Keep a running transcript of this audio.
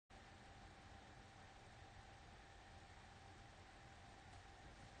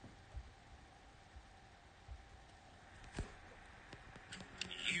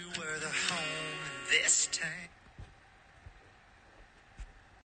this time.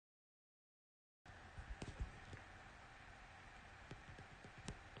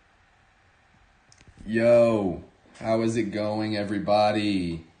 Yo, how is it going,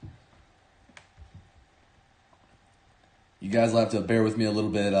 everybody? You guys will have to bear with me a little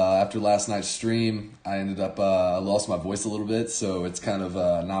bit. After last night's stream, I ended up lost my voice a little bit, so it's kind of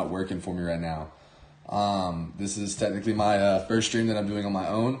not working for me right now. This is technically my first stream that I'm doing on my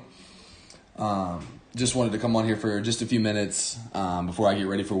own. Just wanted to come on here for just a few minutes before I get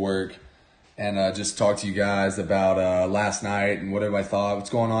ready for work and just talk to you guys about last night and whatever I thought. What's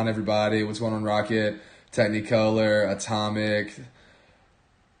going on, everybody? What's going on, Rocket, Technicolor, Atomic,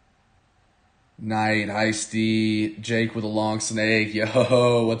 Knight, Heisty, Jake with a long snake.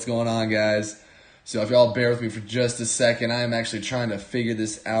 Yo, what's going on, guys? So if y'all bear with me for just a second, I am actually trying to figure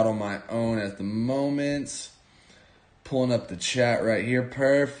this out on my own at the moment. Pulling up the chat right here.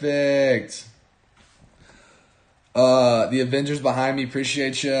 Perfect. The Avengers behind me,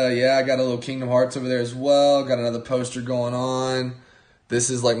 appreciate you. Yeah, I got a little Kingdom Hearts over there as well. Got another poster going on.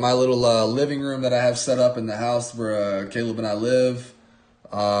 This is like my little living room that I have set up in the house where Caleb and I live.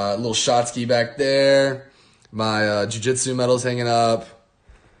 Little Shotsky back there. My jiu-jitsu medals hanging up.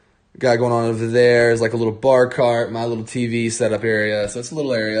 Guy going on over there is like a little bar cart. My little TV setup area. So it's a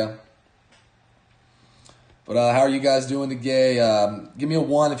little area. But how are you guys doing today? Give me a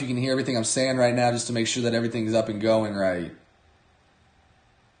 1 if you can hear everything I'm saying right now, just to make sure that everything's up and going right.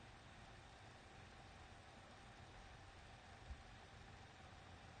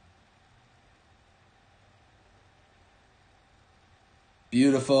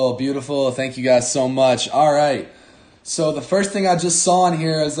 Beautiful, beautiful. Thank you guys so much. All right. So the first thing I just saw in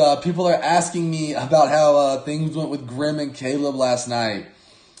here is people are asking me about how things went with Grim and Caleb last night.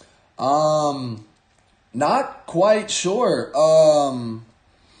 Not quite sure. I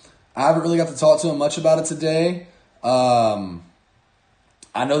haven't really got to talk to them much about it today. I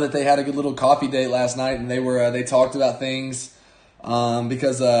know that they had a good little coffee date last night, and they talked about things.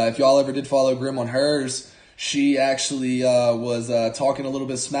 Because if y'all ever did follow Grim on hers, she actually was talking a little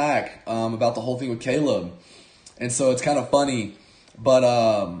bit smack about the whole thing with Caleb. And so it's kind of funny. But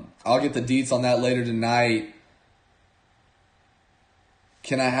I'll get the deets on that later tonight.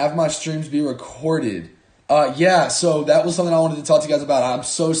 Can I have my streams be recorded? Yeah, so that was something I wanted to talk to you guys about. I'm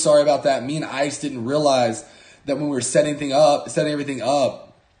so sorry about that. Me and Ice didn't realize that when we were setting everything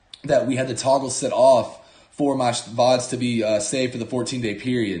up, that we had the toggle set off for my VODs to be saved for the 14-day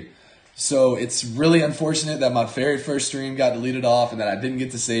period. So it's really unfortunate that my very first stream got deleted off and that I didn't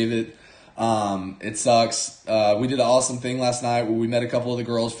get to save it. It sucks. We did an awesome thing last night where we met a couple of the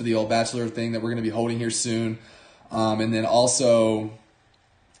girls for the old bachelor thing that we're going to be holding here soon. And then also,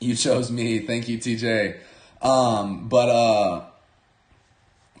 you chose me. Thank you, TJ.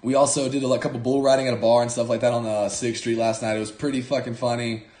 We also did a couple bull riding at a bar and stuff like that on 6th Street last night. It was pretty fucking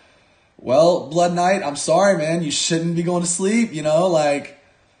funny. Well, Blood Knight, I'm sorry, man. You shouldn't be going to sleep, you know, like,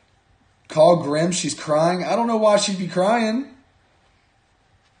 call Grim, she's crying. I don't know why she'd be crying.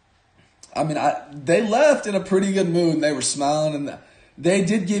 I mean, they left in a pretty good mood, and they were smiling, and they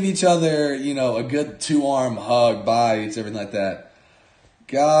did give each other, you know, a good 2-arm hug, bites, everything like that.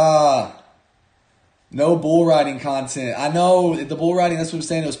 God. No bull riding content. I know the bull riding, that's what I'm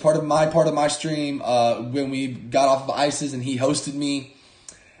saying. It was part of my stream when we got off of Ice's and he hosted me.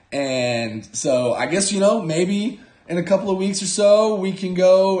 And so I guess, you know, maybe in a couple of weeks or so we can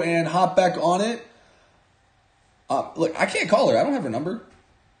go and hop back on it. Look, I can't call her. I don't have her number.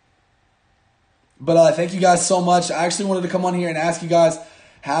 But thank you guys so much. I actually wanted to come on here and ask you guys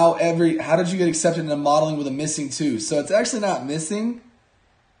how did you get accepted into modeling with a missing tooth? So it's actually not missing.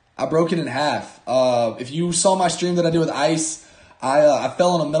 I broke it in half. If you saw my stream that I did with Ice, I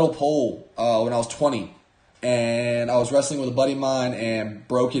fell on a metal pole when I was 20. And I was wrestling with a buddy of mine and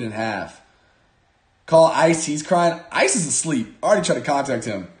broke it in half. Call Ice, he's crying. Ice is asleep. I already tried to contact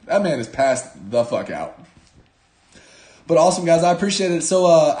him. That man is passed the fuck out. But awesome, guys. I appreciate it. So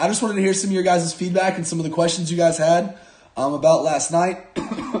I just wanted to hear some of your guys' feedback and some of the questions you guys had about last night.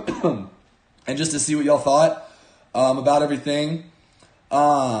 And just to see what y'all thought about everything.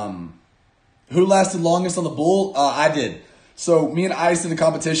 Who lasted longest on the bull? I did. So me and Ice did a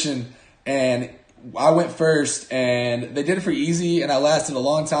competition, and I went first, and they did it for easy, and I lasted a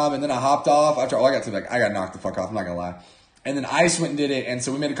long time, and then I hopped off. I got knocked the fuck off, I'm not gonna lie. And then Ice went and did it, and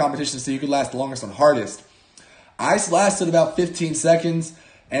so we made a competition to see who could last the longest on hardest. Ice lasted about 15 seconds,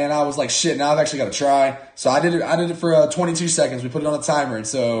 and I was like, shit, now I've actually got to try. So I did it for 22 seconds. We put it on a timer, and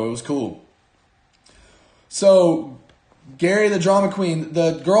so it was cool. So Gary, the drama queen,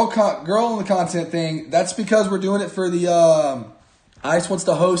 the girl in the content thing, that's because we're doing it for the Ice wants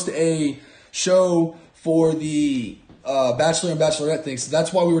to host a show for the Bachelor and Bachelorette thing. So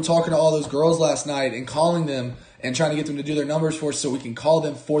that's why we were talking to all those girls last night and calling them and trying to get them to do their numbers for us so we can call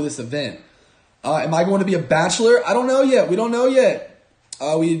them for this event. Am I going to be a Bachelor? I don't know yet. We don't know yet.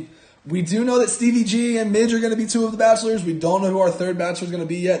 We do know that Stevie G and Midge are going to be 2 of the Bachelors. We don't know who our 3rd Bachelor is going to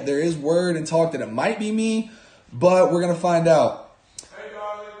be yet. There is word and talk that it might be me, but we're going to find out. Hey,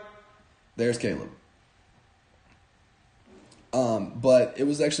 darling. There's Caleb. But it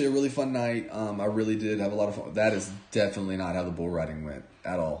was actually a really fun night. I really did have a lot of fun. That is definitely not how the bull riding went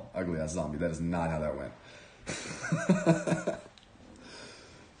at all. Ugly ass zombie. That is not how that went.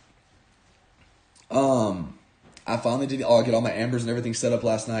 I finally did get all my ambers and everything set up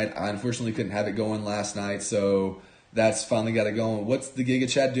last night. I unfortunately couldn't have it going last night, so that's finally got it going. What's the Giga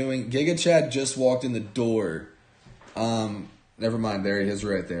Chad doing? Giga Chad just walked in the door. Never mind. There he is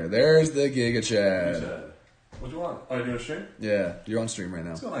right there. There's the Giga Chad. What do you want? Oh, you doing a stream? Yeah, you're on stream right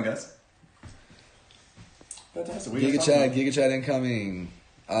now. What's going on, guys? Fantastic. Giga Chad incoming.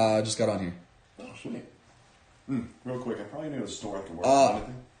 Just got on here. Oh, sweet. Real quick, I probably need a store I can work on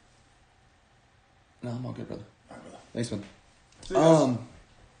anything. No, I'm all good, brother. All right, brother. Thanks, man. See you guys.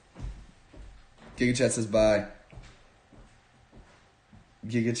 Giga Chad says bye.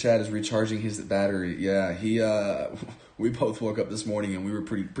 Giga Chad is recharging his battery. Yeah, we both woke up this morning and we were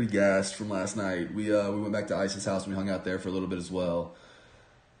pretty gassed from last night. We went back to Ice's house and we hung out there for a little bit as well.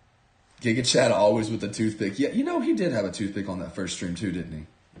 Giga Chad always with the toothpick. Yeah, he did have a toothpick on that first stream too, didn't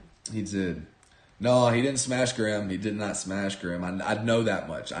he? He did. No, he didn't smash Grim. He did not smash Grim. I know that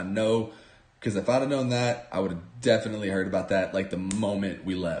much. I know, because if I'd have known that, I would have definitely heard about that like the moment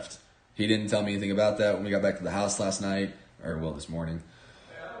we left. He didn't tell me anything about that when we got back to the house last night, or this morning.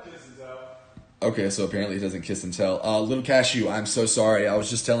 Okay, so apparently he doesn't kiss and tell. Little Cashew, I'm so sorry. I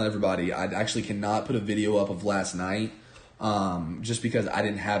was just telling everybody I actually cannot put a video up of last night just because I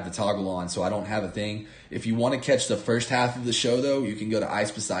didn't have the toggle on, so I don't have a thing. If you want to catch the first half of the show, though, you can go to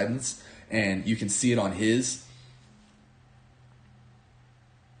Ice Poseidon's, and you can see it on his.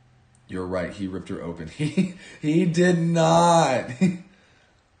 You're right, he ripped her open. He did not.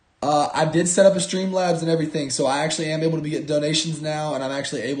 I did set up a Streamlabs and everything, so I actually am able to get donations now, and I'm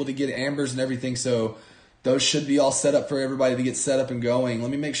actually able to get ambers and everything, so those should be all set up for everybody to get set up and going.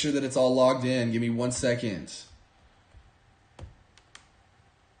 Let me make sure that it's all logged in. Give me 1 second.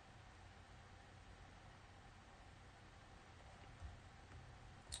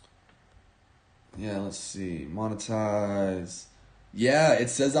 Yeah, let's see. Monetize. Yeah, it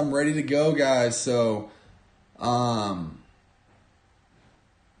says I'm ready to go, guys, so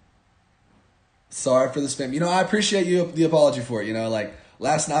sorry for the spam. I appreciate the apology for it. Like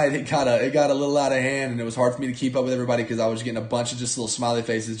last night it got a little out of hand, and it was hard for me to keep up with everybody because I was getting a bunch of just little smiley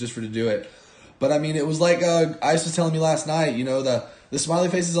faces just to do it. But I mean, it was like Ice was telling me last night. The smiley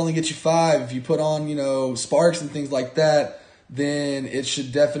faces only get you 5. If you put on sparks and things like that, then it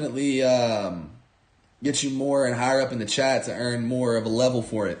should definitely get you more and higher up in the chat to earn more of a level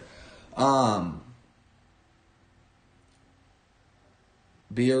for it.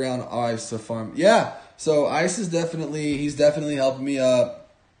 Be around Ice to farm. Yeah, so Ice is he's definitely helping me up.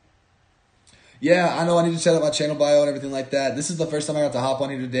 Yeah, I know I need to check out my channel bio and everything like that. This is the first time I got to hop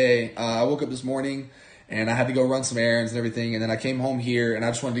on here today. I woke up this morning and I had to go run some errands and everything, and then I came home here and I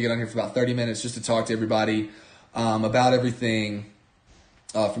just wanted to get on here for about 30 minutes just to talk to everybody about everything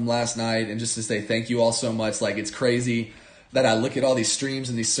from last night, and just to say thank you all so much. Like, it's crazy that I look at all these streams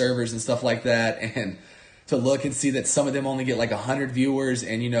and these servers and stuff like that, and to look and see that some of them only get like 100 viewers,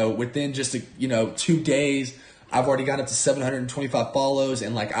 and within just 2 days I've already got up to 725 follows,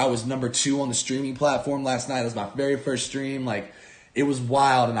 and like I was number 2 on the streaming platform last night. It was my very first stream. Like, it was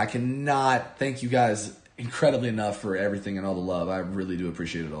wild, and I cannot thank you guys incredibly enough for everything and all the love. I really do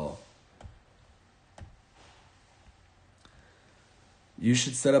appreciate it all. You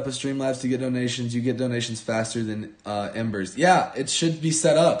should set up a Streamlabs to get donations. You get donations faster than Embers. Yeah, it should be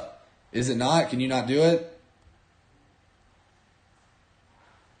set up. Is it not? Can you not do it?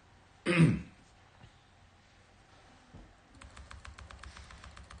 Can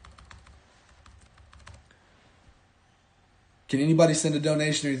anybody send a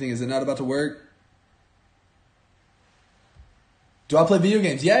donation or anything? Is it not about to work? Do I play video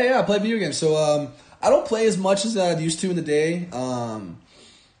games? Yeah, I play video games. So I don't play as much as I used to in the day,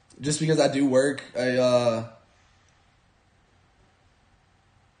 just because I do work.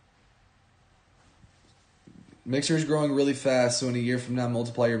 Mixer is growing really fast, so in a year from now,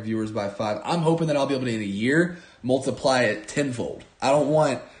 multiply your viewers by 5. I'm hoping that I'll be able to, in a year, multiply it tenfold. I don't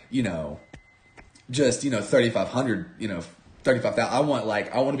want, just, 3,500, 35,000. I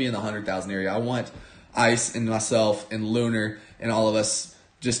want to be in the 100,000 area. I want Ice and myself and Lunar and all of us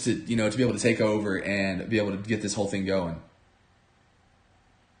just to, you know, to be able to take over and be able to get this whole thing going.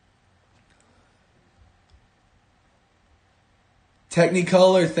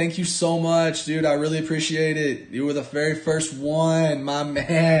 Technicolor, thank you so much, dude. I really appreciate it. You were the very first one, my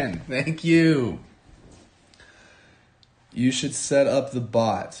man. Thank you. You should set up the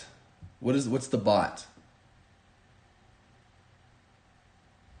bot. What's the bot?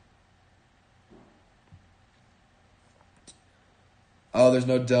 Oh, there's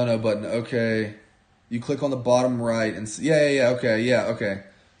no dono button. Okay. You click on the bottom right and yeah. Okay.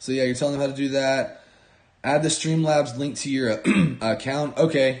 So yeah, you're telling them how to do that. Add the Streamlabs link to your account.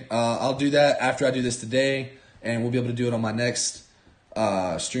 Okay, I'll do that after I do this today, and we'll be able to do it on my next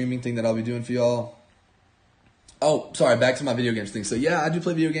streaming thing that I'll be doing for y'all. Oh, sorry, back to my video games thing. So yeah, I do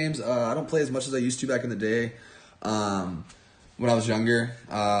play video games. I don't play as much as I used to back in the day when I was younger.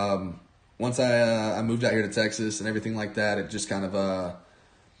 Once I moved out here to Texas and everything like that, it just kind of...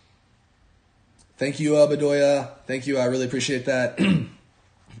 Thank you, Bedoya. Thank you, I really appreciate that.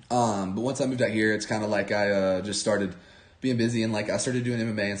 But once I moved out here, it's kind of like I just started being busy and like I started doing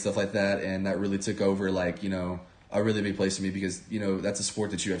MMA and stuff like that, and that really took over like, you know, a really big place for me because, you know, that's a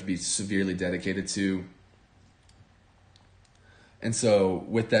sport that you have to be severely dedicated to. And so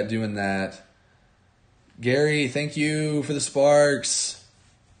with that, doing that, Gary, thank you for the sparks.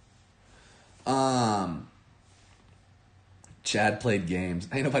 Chad played games.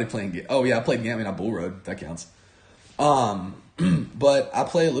 Ain't nobody playing games. Oh yeah, I played games. I mean, I Bull Road. That counts. But I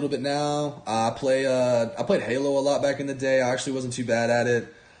play a little bit now. I played Halo a lot back in the day. I actually wasn't too bad at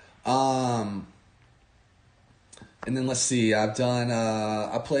it. And then let's see. I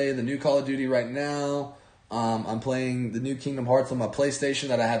play the new Call of Duty right now. I'm playing the new Kingdom Hearts on my PlayStation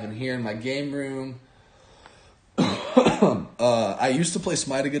that I have in here in my game room. I used to play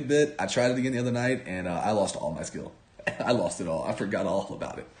Smite a good bit. I tried it again the other night, and I lost all my skill. I lost it all. I forgot all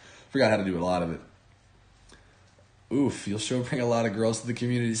about it. Forgot how to do a lot of it. Oof, you'll sure bring a lot of girls to the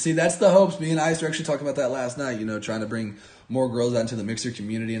community. See, that's the hopes. Me and Ice were actually talking about that last night, you know, trying to bring more girls out into the Mixer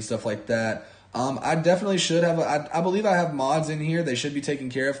community and stuff like that. I definitely should have. I believe I have mods in here. They should be taking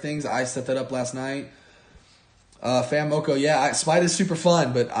care of things. I set that up last night. Fam Moko, yeah, Smite is super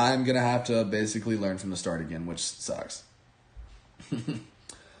fun, but I'm going to have to basically learn from the start again, which sucks.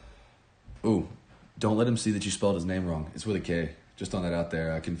 Ooh, don't let him see that you spelled his name wrong. It's with a K. Just on that out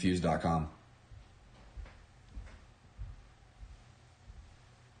there, confused.com.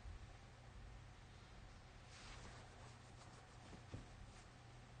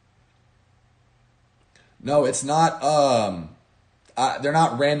 No, it's not. They're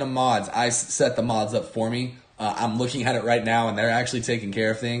not random mods. I set the mods up for me. I'm looking at it right now, and they're actually taking care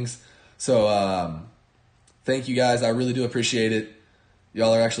of things. So thank you guys. I really do appreciate it.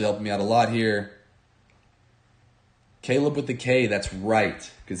 Y'all are actually helping me out a lot here. Caleb with the K, that's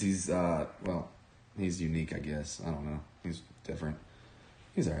right. Because he's, well, he's unique, I guess. I don't know. He's different.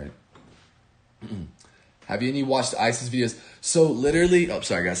 He's all right. Have any watched Ice's videos? So literally,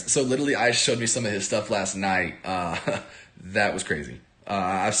 sorry guys. So literally Ice showed me some of his stuff last night. That was crazy.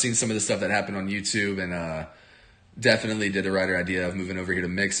 I've seen some of the stuff that happened on YouTube and definitely did a righter idea of moving over here to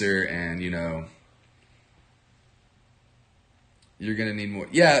Mixer and, you know, you're going to need more.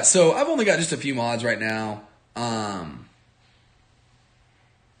 Yeah, so I've only got just a few mods right now.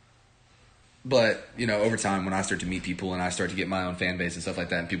 But, you know, over time, when I start to meet people and I start to get my own fan base and stuff like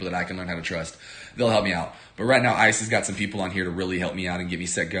that and people that I can learn how to trust, they'll help me out. But right now, Ice has got some people on here to really help me out and get me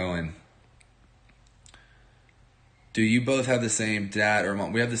set going. Do you both have the same dad or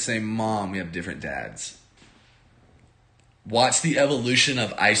mom? We have the same mom. We have different dads. Watch the evolution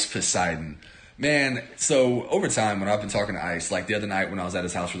of Ice Poseidon. Man, so over time, when I've been talking to Ice, like the other night when I was at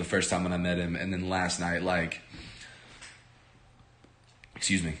his house for the first time when I met him, and then last night, like...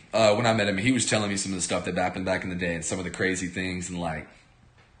 Excuse me. When I met him, he was telling me some of the stuff that happened back in the day and some of the crazy things and like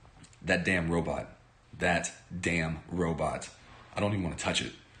that damn robot. That damn robot. I don't even want to touch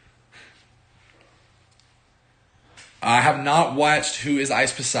it. I have not watched Who is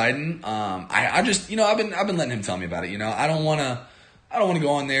Ice Poseidon. I just, you know, I've been letting him tell me about it. You know, I don't want to go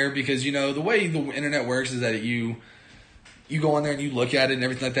on there because, you know, the way the internet works is that you go on there and you look at it and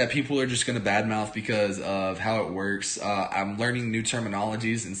everything like that, people are just going to badmouth because of how it works. I'm learning new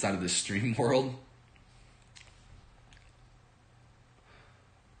terminologies inside of the stream world.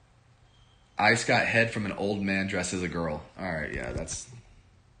 Ice got head from an old man dressed as a girl. All right, yeah, that's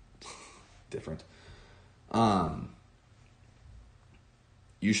different.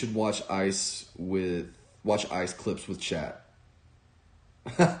 You should watch Ice clips with chat.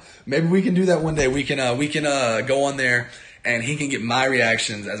 Maybe we can do that one day. We can go on there and he can get my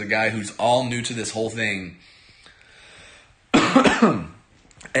reactions as a guy who's all new to this whole thing.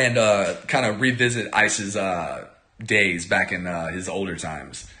 and kind of revisit Ice's days back in his older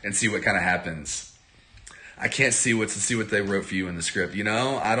times and see what kind of happens. I can't see what they wrote for you in the script. You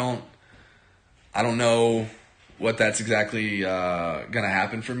know, I don't know what that's exactly gonna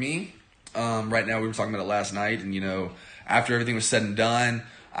happen for me. Right now, we were talking about it last night, and you know, after everything was said and done,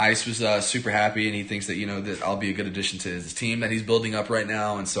 Ice was super happy, and he thinks that, you know, that I'll be a good addition to his team that he's building up right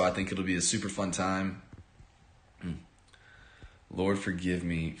now, and so I think it'll be a super fun time. Lord, forgive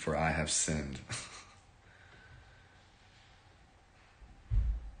me, for I have sinned.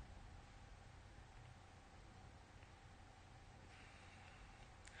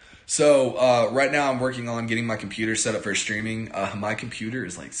 So right now I'm working on getting my computer set up for streaming. My computer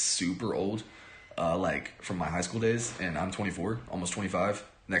is like super old, like from my high school days, and I'm 24, almost 25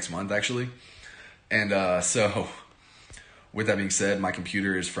 next month actually. And so with that being said, my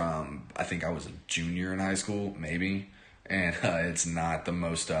computer is from, I think I was a junior in high school, maybe. And it's not the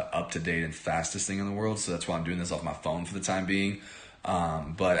most up-to-date and fastest thing in the world. So that's why I'm doing this off my phone for the time being.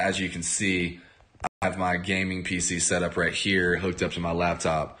 But as you can see, I have my gaming PC set up right here, hooked up to my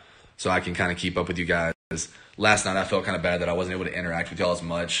laptop, so I can kind of keep up with you guys. Last night I felt kind of bad that I wasn't able to interact with y'all as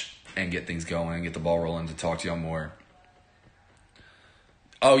much and get things going, get the ball rolling to talk to y'all more.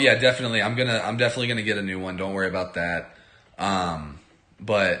 Oh yeah, definitely. I'm definitely gonna get a new one. Don't worry about that.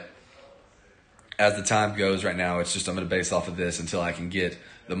 But as the time goes right now, it's just I'm gonna base off of this until I can get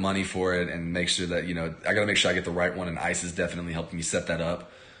the money for it and make sure that, you know, I gotta make sure I get the right one, and Ice is definitely helping me set that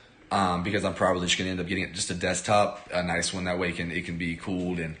up. Because I'm probably just gonna end up getting just a desktop, a nice one, that way it can be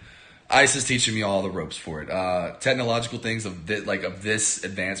cooled, and Ice is teaching me all the ropes for it. Technological things of this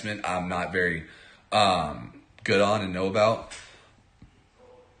advancement, I'm not very good on and know about.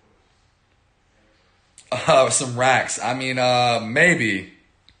 Some racks. I mean, maybe.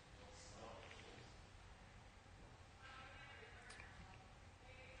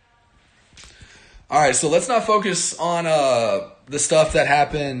 All right, so let's not focus on the stuff that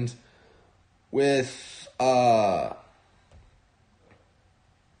happened with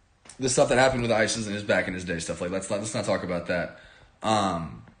the stuff that happened with Isis and his back in his day stuff. Like let's not talk about that.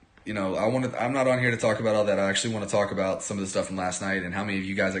 You know, I'm not on here to talk about all that. I actually want to talk about some of the stuff from last night and how many of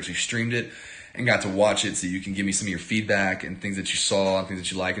you guys actually streamed it and got to watch it, so you can give me some of your feedback and things that you saw and things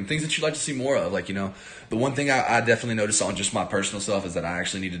that you like and things that you'd like to see more of. Like, you know, the one thing I definitely noticed on just my personal self is that I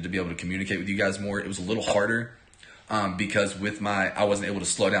actually needed to be able to communicate with you guys more. It was a little harder because I wasn't able to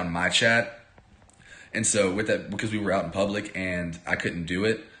slow down my chat. And so with that, because we were out in public and I couldn't do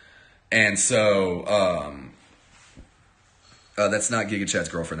it. And so that's not Giga Chad's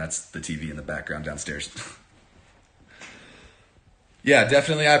girlfriend. That's the TV in the background downstairs. Yeah,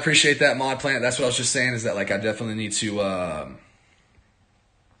 definitely. I appreciate that, Mod Plant. That's what I was just saying, is that like I definitely need to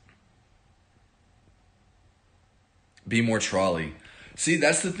be more trolley. See,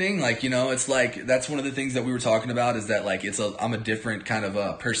 that's the thing. Like, you know, it's like that's one of the things that we were talking about, is that like I'm a different kind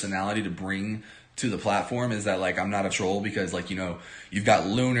of personality to bring to the platform, is that like I'm not a troll, because like, you know, you've got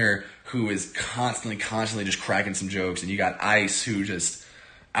Lunar, who is constantly just cracking some jokes, and you got Ice, who just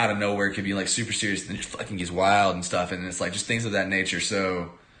out of nowhere could be like super serious and just fucking gets wild and stuff, and it's like just things of that nature.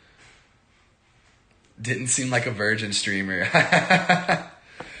 So didn't seem like a virgin streamer.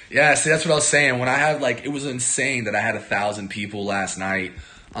 Yeah, see, that's what I was saying. When I had like, it was insane that I had 1,000 people last night.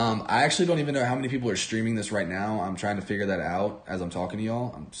 I actually don't even know how many people are streaming this right now. I'm trying to figure that out as I'm talking to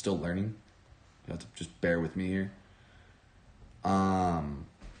y'all. I'm still learning. You have to just bear with me here. Are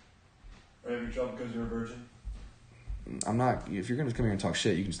you having trouble because you're a virgin? I'm not. If you're gonna come here and talk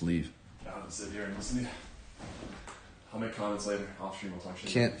shit, you can just leave. I'll just sit here and listen to you. I'll make comments later. Off stream, we'll talk shit.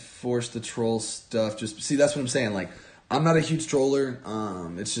 Can't force the troll stuff. Just see, that's what I'm saying. Like, I'm not a huge troller.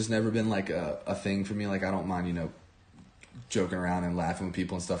 It's just never been like a thing for me. Like, I don't mind, you know, joking around and laughing with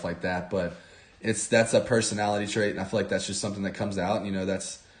people and stuff like that. But that's a personality trait, and I feel like that's just something that comes out. And, you know,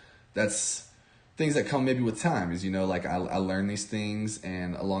 that's things that come maybe with time. Is, you know, like I learn these things,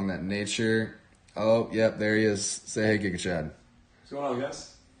 and along that nature. Oh, yep, there he is. Say hey, Giga Chad. What's going on,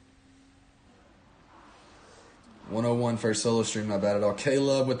 guys? 101 first solo stream, not bad at all.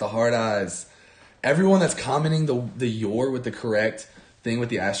 Caleb with the hard eyes. Everyone that's commenting the your with the correct thing with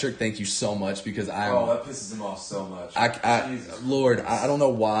the asterisk, thank you so much, because that pisses him off so much. Lord, I don't know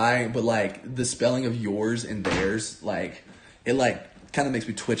why, but like the spelling of yours and theirs, like it like kind of makes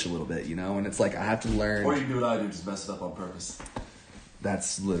me twitch a little bit, you know, and it's like I have to learn. Or you do what I do, just mess it up on purpose.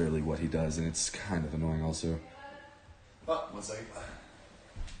 That's literally what he does, and it's kind of annoying also. Oh, 1 second.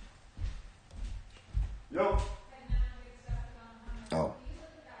 Yo. Oh,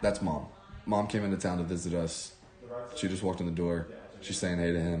 that's Mom. Mom came into town to visit us. She just walked in the door. She's saying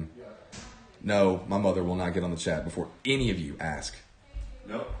hey to him. No, my mother will not get on the chat before any of you ask.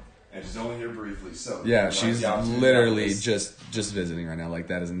 Nope. And she's only here briefly, so Yeah, she's literally just visiting right now. Like,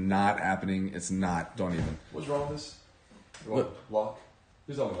 that is not happening. It's not. Don't even. What's wrong with this? What? Lock?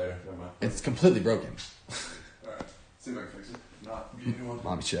 Who's on later? Never mind. It's completely broken. Alright. See if I can fix it. Not get a new one.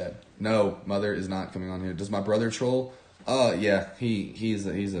 Mommy Chad. No, mother is not coming on here. Does my brother troll? Yeah, he's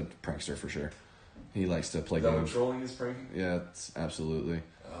a prankster for sure. He likes to play games. Is that what trolling is, pranking? Yeah, it's absolutely.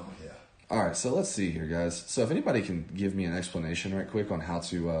 Oh, yeah. All right, so let's see here, guys. So if anybody can give me an explanation right quick on how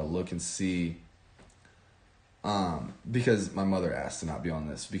to look and see, because my mother asked to not be on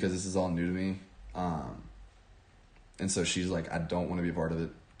this because this is all new to me, and so she's like, I don't want to be a part of it.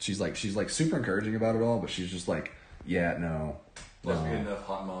 She's like super encouraging about it all, but she's just like, yeah, no. Plus, we get enough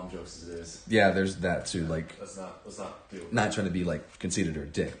hot mom jokes as it is. Yeah, there's that too. Like, let's not deal with not trying to be like conceited or a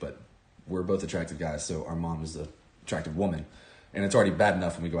dick, but we're both attractive guys, so our mom is the attractive woman, and it's already bad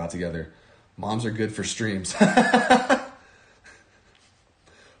enough when we go out together. Moms are good for streams.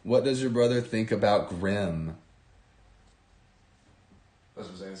 What does your brother think about Grimm? That's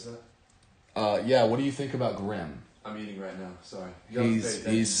what I'm saying, Yeah, what do you think about Grimm? I'm eating right now, sorry.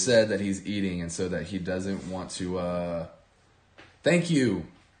 He's said that he's eating, and so that he doesn't want to, Thank you,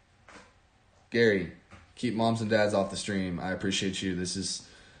 Gary. Keep moms and dads off the stream. I appreciate you. This is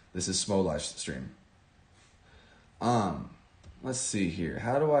Smo Life stream. Let's see here.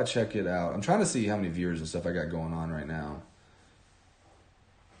 How do I check it out? I'm trying to see how many viewers and stuff I got going on right now.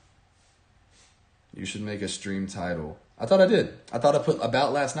 You should make a stream title. I thought I did. I thought I put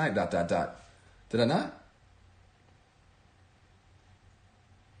about last night, ... Did I not?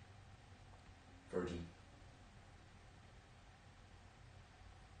 Virgin.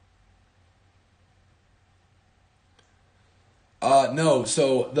 No.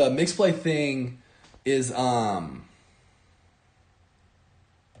 So the mix play thing is,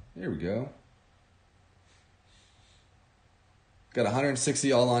 There we go. Got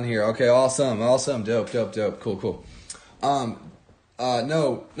 160 all on here. Okay, awesome. Dope. Cool.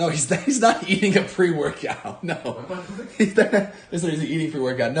 No, he's not eating a pre-workout. No. He's eating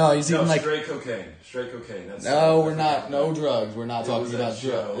pre-workout. No, he's eating like straight cocaine. That's we're not. No drugs. We're not talking about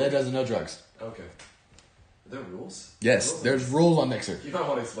drugs. That doesn't no drugs. Okay. Are there rules? Yes, there's rules on Mixer. You might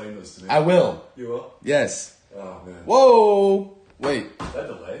want to explain those to me. I will. You will? Yes. Oh man. Whoa. Wait. Is that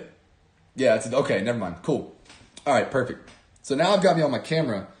delayed? Yeah, it's okay, never mind. Cool. All right, perfect. So now I've got me on my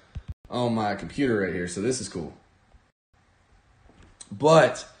camera on my computer right here, so this is cool.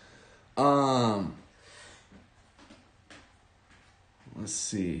 But let's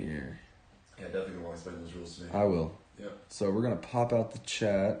see here. Yeah, definitely want to explain those rules to me. I will. Yep. So we're going to pop out the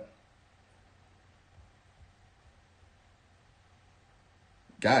chat.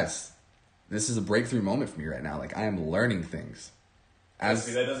 Guys, this is a breakthrough moment for me right now. Like, I am learning things.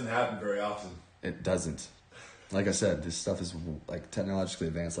 See, that doesn't happen very often. It doesn't. Like I said, this stuff is like technologically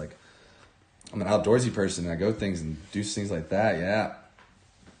advanced. Like, I'm an outdoorsy person and I go things and do things like that. Yeah.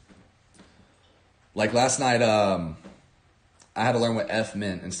 Like last night, I had to learn what F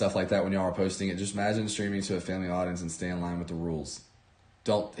meant and stuff like that when y'all were posting it. Just imagine streaming to a family audience and stay in line with the rules.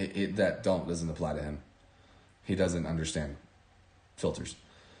 Doesn't apply to him. He doesn't understand filters.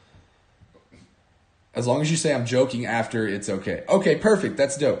 As long as you say I'm joking after, it's okay. Okay, perfect.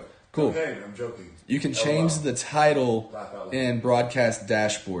 That's dope. Cool. Okay, I'm joking. You can change the title in broadcast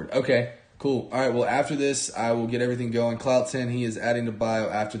dashboard. Okay, cool. All right, well, after this, I will get everything going. Clout10, he is adding to bio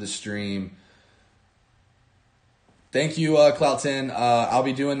after the stream. Thank you, Clout10. I'll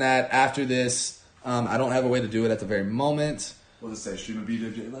be doing that after this. I don't have a way to do it at the very moment. What does it say? Stream a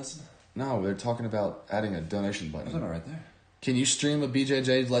BJJ lesson? No, they're talking about adding a donation button. That's not right there. Can you stream a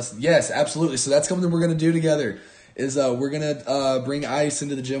BJJ lesson? Yes, absolutely. So that's something we're going to do together. Is we're going to bring Ice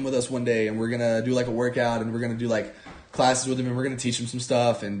into the gym with us one day, and we're going to do like a workout, and we're going to do like classes with him, and we're going to teach him some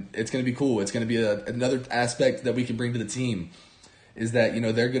stuff, and it's going to be cool. It's going to be another aspect that we can bring to the team is that, you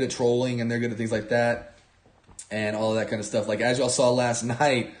know, they're good at trolling, and they're good at things like that, and all of that kind of stuff. Like, as y'all saw last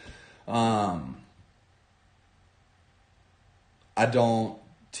night, I don't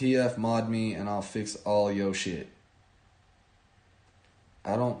TF mod me, and I'll fix all yo shit.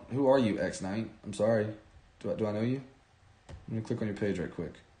 Who are you, X-Knight? I'm sorry. Do I know you? Let me click on your page right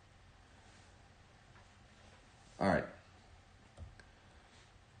quick. All right.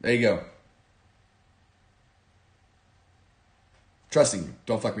 There you go. Trusting you.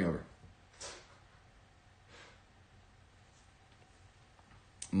 Don't fuck me over.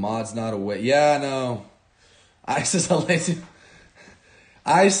 Mod's not away. Yeah, no. Ice is a lazy...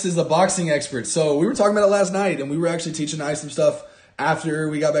 Ice is a boxing expert. So we were talking about it last night, and we were actually teaching Ice some stuff after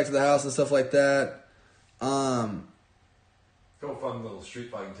we got back to the house and stuff like that. Couple fun little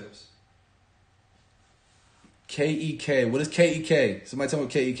street fighting tips. KEK. What is KEK? Somebody tell me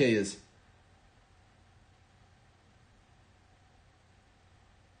what KEK is.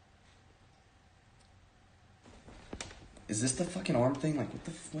 Is this the fucking arm thing? Like,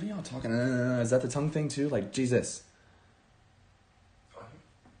 what are y'all talking? Is that the tongue thing too? Like, Jesus.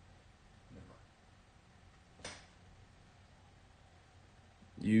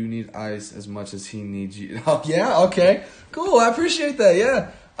 You need ice as much as he needs you. Oh, yeah? Okay. Cool. I appreciate that.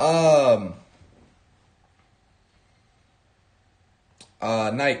 Yeah.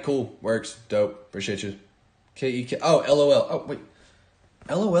 Night. Cool. Works. Dope. Appreciate you. KEK. Oh, LOL. Oh, wait.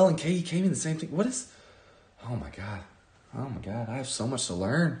 LOL and KEK mean the same thing. What is... Oh, my God. Oh, my God. I have so much to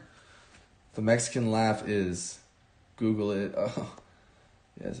learn. The Mexican laugh is... Google it. Oh.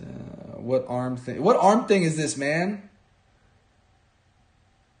 Yes. What arm thing? What arm thing is this, man?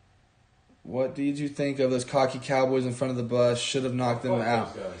 What did you think of those cocky Cowboys in front of the bus? Should have knocked them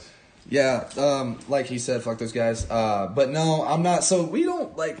out. Yeah, like he said, fuck those guys. But no, I'm not. So we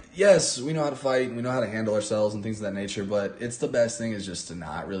don't, like, yes, we know how to fight and we know how to handle ourselves and things of that nature, but it's the best thing is just to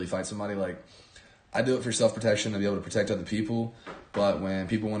not really fight somebody. Like, I do it for self-protection to be able to protect other people, but when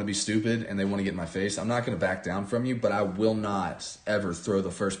people want to be stupid and they want to get in my face, I'm not going to back down from you, but I will not ever throw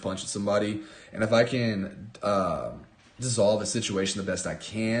the first punch at somebody. And if I can dissolve a situation the best I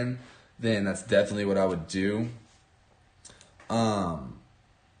can, then that's definitely what I would do. No,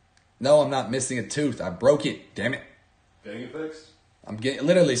 I'm not missing a tooth. I broke it. Damn it. Getting it fixed? I'm getting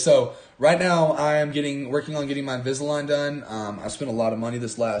literally. So right now I am working on getting my Invisalign done. I spent a lot of money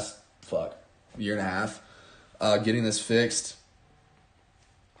this last year and a half getting this fixed,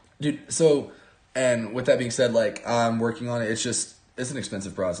 dude. So, and with that being said, like, I'm working on it. It's an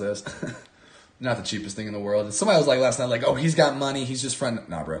expensive process. Not the cheapest thing in the world. And somebody was like last night, like, oh, he's got money. He's just friend.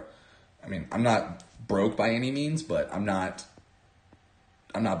 Nah, bro. I mean, I'm not broke by any means, but I'm not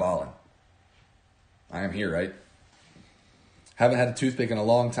balling. I am here, right? Haven't had a toothpick in a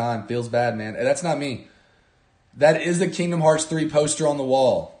long time. Feels bad, man. And that's not me. That is the Kingdom Hearts 3 poster on the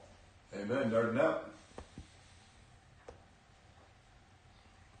wall. Amen. Darting out.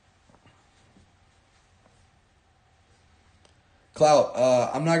 Clout,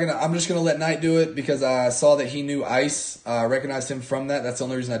 I'm just gonna let Knight do it because I saw that he knew Ice. I recognized him from that. That's the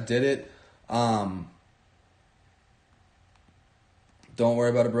only reason I did it. Don't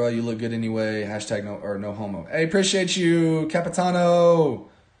worry about it, bro. You look good anyway. Hashtag no homo. Hey, appreciate you, Capitano.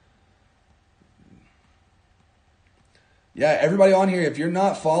 Yeah, everybody on here, if you're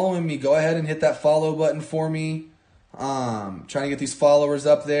not following me, go ahead and hit that follow button for me. Trying to get these followers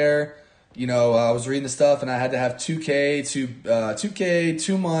up there. You know, I was reading the stuff and I had to have 2K,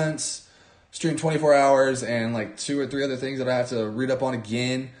 2 months, stream 24 hours, and like 2 or 3 other things that I have to read up on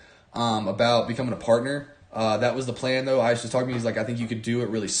again about becoming a partner. That was the plan, though. Ice was talking to me. He's like, I think you could do it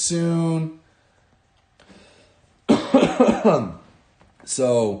really soon.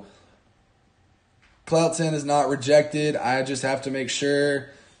 So, Clout 10 is not rejected. I just have to make sure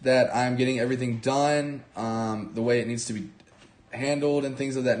that I'm getting everything done the way it needs to be handled and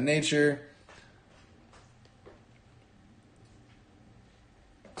things of that nature.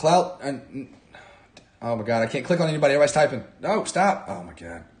 Clout, oh my God, I can't click on anybody. Everybody's typing. No, stop. Oh my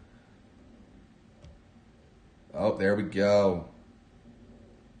God. Oh, there we go.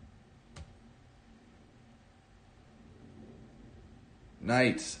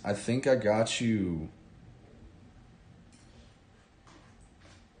 Knight, I think I got you.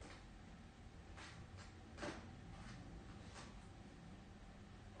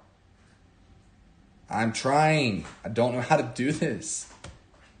 I'm trying. I don't know how to do this.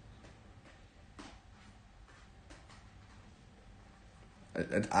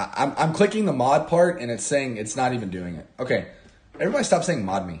 I'm clicking the mod part, and it's saying it's not even doing it. Okay. Everybody stop saying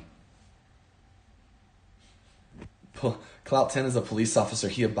mod me. Clout 10 is a police officer.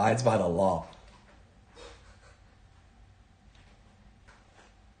 He abides by the law.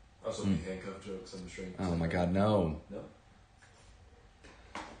 Also, handcuff jokes on the stream. Oh my God, no. No?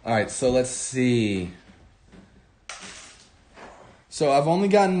 All right, so let's see. So I've only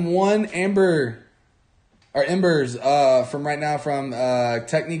gotten one embers from right now from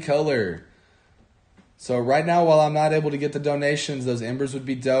Technicolor. So right now, while I'm not able to get the donations, those embers would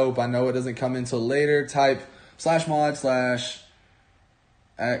be dope. I know it doesn't come until later. Type /mod/X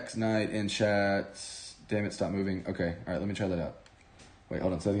Night in chat. Damn it, stop moving. Okay, all right, let me try that out. Wait,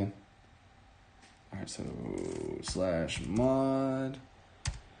 hold on, say it again. All right, so /mod.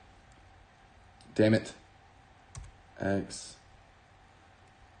 Damn it. X.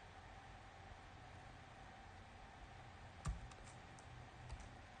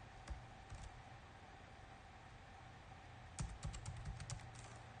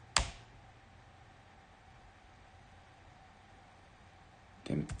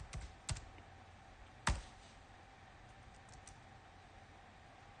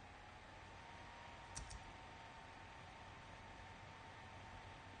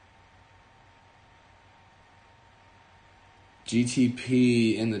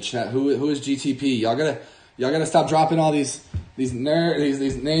 GTP in the chat. Who is GTP? Y'all gotta stop dropping all these these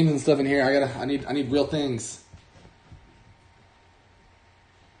names and stuff in here. I need real things.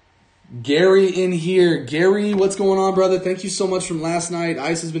 Gary in here. Gary, what's going on, brother? Thank you so much from last night.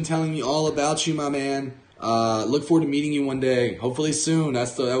 Ice has been telling me all about you, my man. Look forward to meeting you one day. Hopefully soon.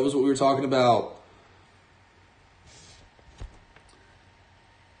 That was what we were talking about.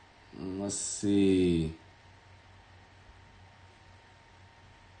 Let's see.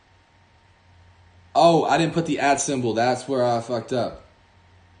 Oh, I didn't put the @ symbol. That's where I fucked up.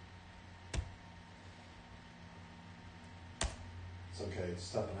 It's okay. It's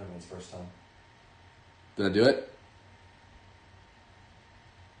stopping everyone's first time. Did I do it?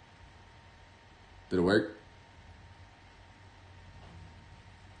 Did it work?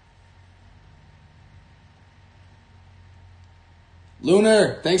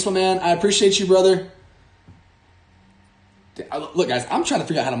 Lunar, thanks, my man. I appreciate you, brother. Look, guys, I'm trying to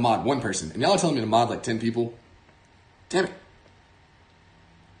figure out how to mod one person, and y'all are telling me to mod like 10 people. Damn it.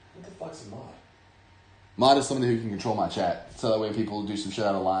 What the fuck's a mod? Mod is somebody who can control my chat, so that way people do some shit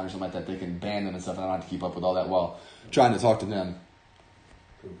out of line or something like that, they can ban them and stuff, and I don't have to keep up with all that while trying to talk to them.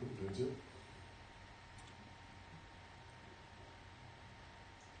 Cool, doing too.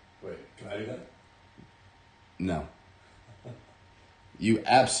 Wait, can I do that? No. You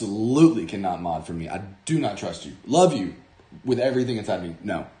absolutely cannot mod for me. I do not trust you. Love you with everything inside me.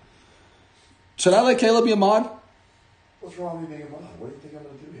 No. Should I let Caleb be a mod? What's wrong with being a mod? What do you think I'm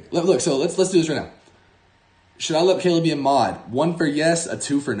going to do here? Look, so let's do this right now. Should I let Caleb be a mod? 1 for yes, a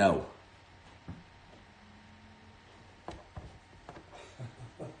 2 for no.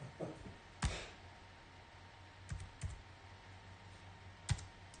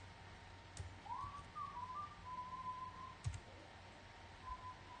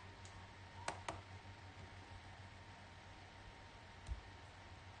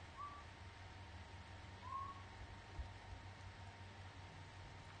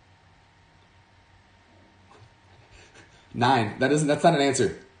 Nine. That's not an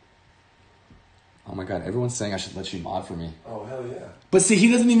answer. Oh my god, everyone's saying I should let you mod for me. Oh, hell yeah. But see,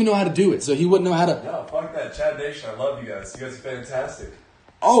 he doesn't even know how to do it, so he wouldn't know how to... No, fuck that. Chad Nation, I love you guys. You guys are fantastic.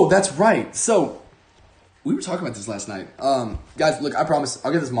 Oh, that's right. So, we were talking about this last night. Guys, look, I promise,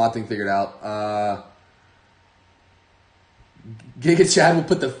 I'll get this mod thing figured out. Giga Chad will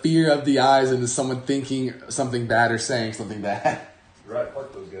put the fear of the eyes into someone thinking something bad or saying something bad. Right,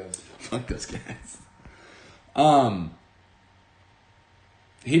 fuck those guys. Fuck those guys.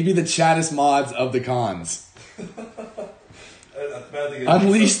 He'd be the chattest mods of the cons.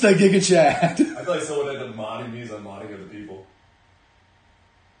 Unleash the Giga Chad. I feel like someone ended up modding me as I'm modding other people.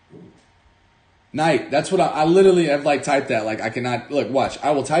 Ooh. Night. That's what I literally have like typed that. Like I cannot look. Watch. I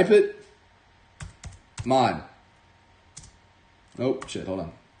will type it. Mod. Oh shit. Hold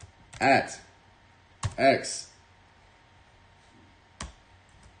on. At X.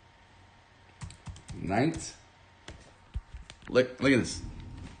 Night. Look at this.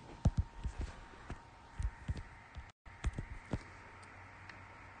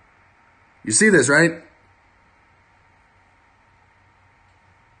 You see this, right?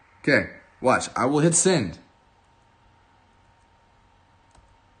 Okay, watch. I will hit send.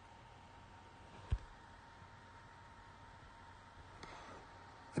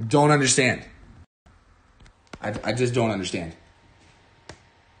 I don't understand. I just don't understand.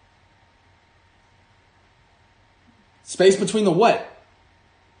 Space between the what?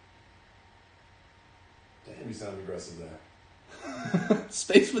 Damn, you sound aggressive there.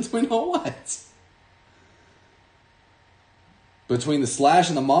 Space between the what? Between the slash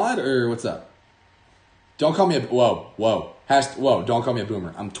and the mod, or what's up? Don't call me a... Whoa. Whoa, don't call me a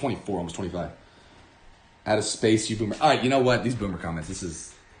boomer. I'm 24, almost 25. Add a space, you boomer. All right, you know what? These boomer comments,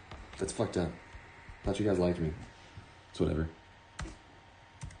 that's fucked up. Thought you guys liked me. It's whatever.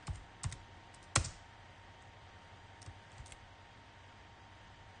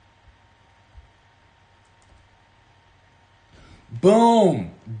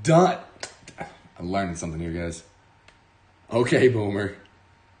 Boom! Done. I'm learning something here, guys. Okay, boomer.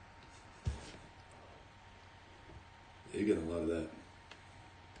 You're getting a lot of that.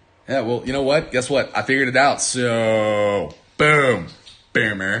 Yeah, well, you know what? Guess what? I figured it out. So, boom.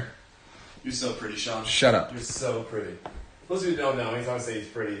 Boomer. You're so pretty, Sean. Shut up. You're so pretty. Those of you who don't know, he's not say he's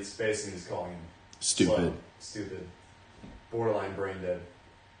pretty. It's basically just calling him Stupid. slow, stupid, borderline brain dead.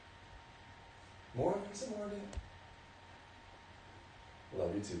 More? Is it more dead?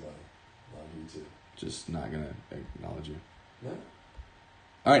 Love you too, buddy. Love you too. Just not gonna acknowledge you. No?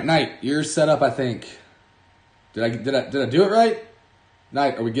 All right, Knight, you're set up, I think. Did I do it right?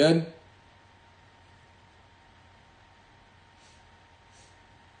 Knight, are we good?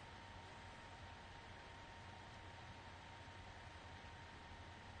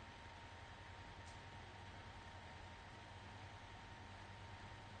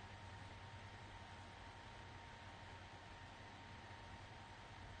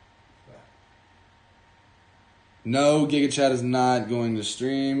 No, Giga Chat is not going to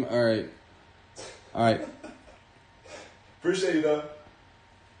stream. All right. Appreciate you, though.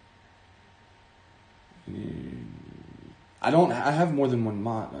 I have more than one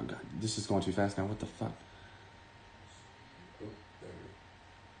mod. Oh, God, this is going too fast now. What the fuck?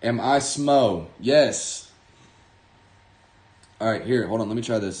 Am I Smo? Yes. All right, here. Hold on. Let me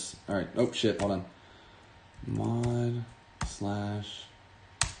try this. All right. Oh, shit. Hold on. Mod slash.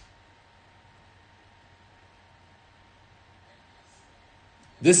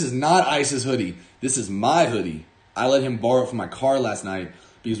 This is not Ice's hoodie. This is my hoodie. I let him borrow it from my car last night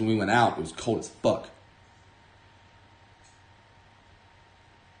because when we went out, it was cold as fuck.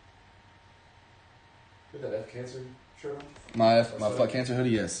 Put that F Cancer shirt on? My fuck cancer hoodie,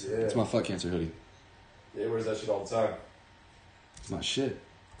 yes. Yeah. It's my fuck cancer hoodie. Yeah, he wears that shit all the time. It's my shit.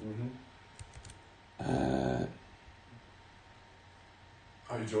 Are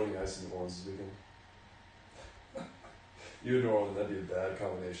you joining Ice in New Orleans this weekend? You and New Orleans, that'd be a bad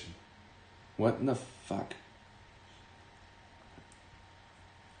combination. What in the fuck?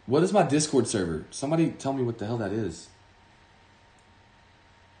 What is my Discord server? Somebody tell me what the hell that is.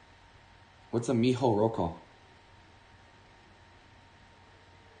 What's a Miho roll call?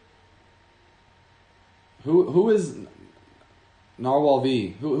 Who is Narwhal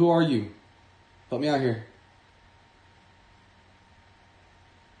V? Who are you? Help me out here.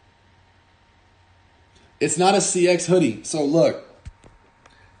 It's not a CX hoodie. So look.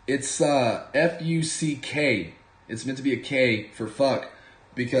 It's F-U-C-K. It's meant to be a K for fuck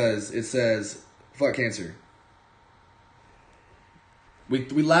because it says fuck cancer. We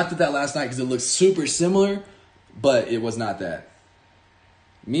laughed at that last night because it looks super similar, but it was not that.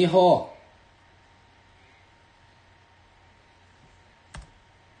 Mijo.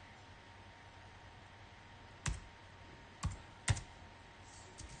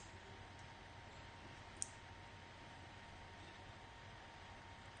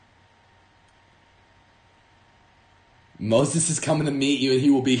 Moses is coming to meet you, and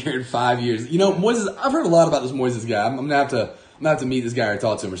he will be here in 5 years. You know, Moses. I've heard a lot about this Moses guy. I'm gonna have to meet this guy or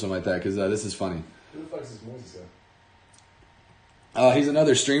talk to him or something like that because this is funny. Who the fuck is this Moses guy? He's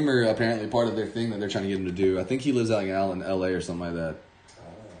another streamer. Apparently, part of their thing that they're trying to get him to do. I think he lives out in LA or something like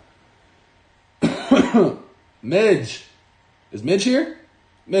that. Midge, is Midge here?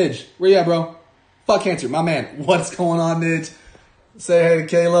 Midge, where you at, bro? Fuck cancer, my man. What's going on, Midge? Say hey to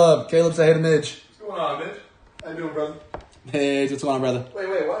Caleb. Caleb, say hey to Midge. What's going on, Mitch? How you doing, brother? Hey, what's going on, brother?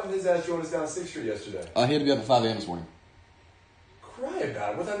 Wait, why didn't his ass join us down 6th Street yesterday? He had to be up at 5 a.m. this morning. Cry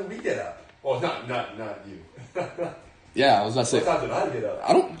about it. What time did we get up? Well, not you. Yeah, I was about to say. What time did I get up?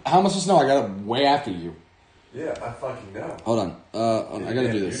 How am I supposed to know? I got up way after you. Yeah, I fucking know. Hold on. I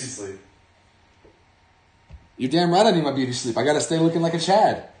gotta do this. Beauty sleep. You're damn right I need my beauty sleep. I gotta stay looking like a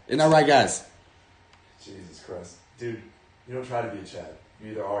Chad. Isn't that right, guys? Jesus Christ. Dude, you don't try to be a Chad.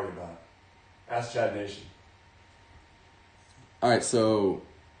 You either are or you're not. Ask Chad Nation. Alright, so...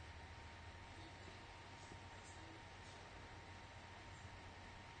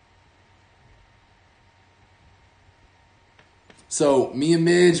 So, me and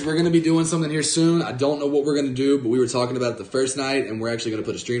Midge, we're going to be doing something here soon. I don't know what we're going to do, but we were talking about it the first night, and we're actually going to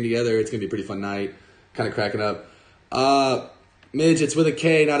put a stream together. It's going to be a pretty fun night. Kind of cracking up. Midge, it's with a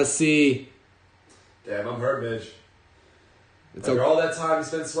K, not a C. Damn, I'm hurt, Midge. It's After all that time you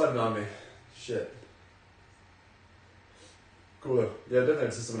spent sweating on me. Shit. Cool though. Yeah, definitely have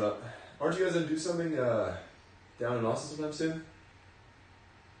to set something up. Aren't you guys going to do something down in Austin sometime soon?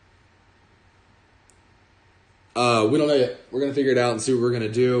 We don't know yet. We're going to figure it out and see what we're going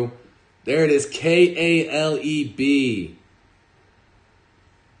to do. There it is. Kaleb.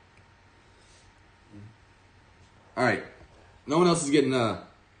 All right. No one else is getting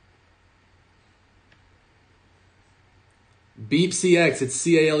Beep CX. It's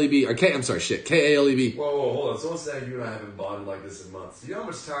CALEB. Or K. I'm sorry, shit. KALEB. Whoa, hold on. Someone's saying you and I haven't bonded like this in months. Do you know how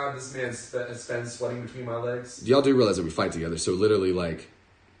much time this man spends sweating between my legs? Y'all do realize that we fight together. So literally, like,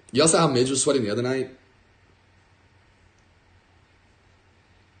 y'all saw how Midge was sweating the other night?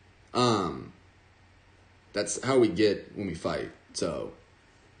 That's how we get when we fight. So,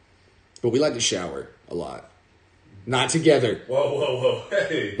 but we like to shower a lot. Not together. Whoa.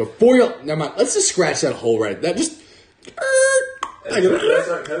 Hey. Before you, never mind. Let's just scratch that hole right. That just.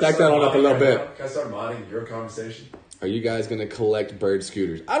 Back that on up a little bit. Can I start modding your conversation? Are you guys gonna collect bird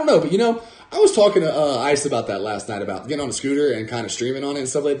scooters? I don't know, but I was talking to Ice about that last night about getting on a scooter and kind of streaming on it and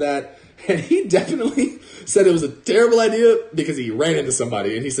stuff like that. And he definitely said it was a terrible idea because he ran into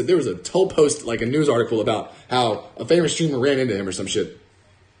somebody. And he said there was a whole post, like a news article about how a famous streamer ran into him or some shit.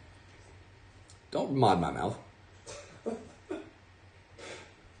 Don't mod my mouth.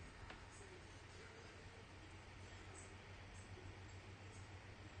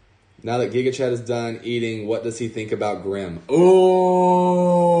 Now that Giga Chad is done eating, what does he think about Grim?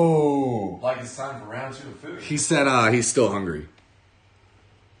 Oh, Like it's time for round 2 of food. he said he's still hungry.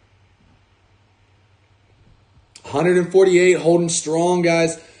 148, holding strong,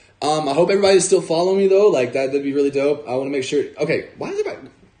 guys. I hope everybody's still following me though. Like that'd be really dope. I want to make sure. Okay, why is everybody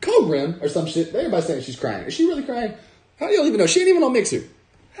call Grim or some shit? Everybody's saying she's crying. Is she really crying? How do y'all even know? She ain't even on Mixer.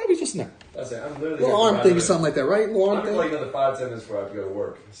 How are we supposed to know? That's it. I'm literally Little arm thing or something like that, right? Little arm I'm thing. like another 5-10 minutes before I have to go to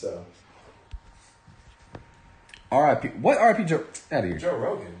work. So. R.I.P. What R.I.P. Joe? Out of here. Joe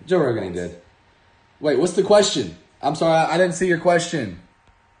Rogan. Joe Rogan, he did. Wait, what's the question? I'm sorry, I didn't see your question.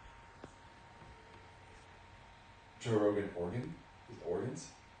 Joe Rogan organ? His organs?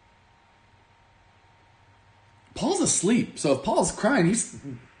 Paul's asleep, so if Paul's crying, he's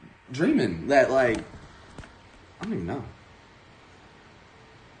dreaming that, like, I don't even know.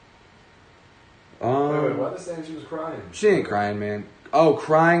 Wait, why are they saying she was crying? She ain't crying, man. Oh,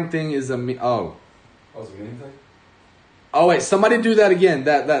 crying thing is a oh. Oh, it's a meaning thing? Oh wait, somebody do that again.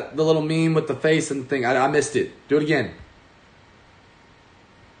 That the little meme with the face and thing. I missed it. Do it again.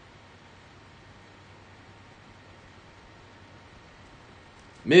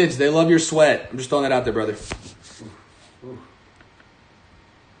 Midge, they love your sweat. I'm just throwing that out there, brother.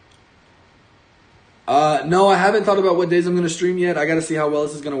 No, I haven't thought about what days I'm going to stream yet. I got to see how well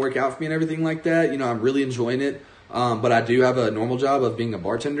this is going to work out for me and everything like that. You know, I'm really enjoying it. But I do have a normal job of being a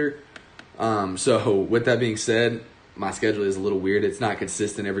bartender. So with that being said, my schedule is a little weird. It's not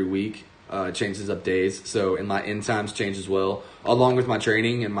consistent every week. It changes up days. So, and my end times change as well. Along with my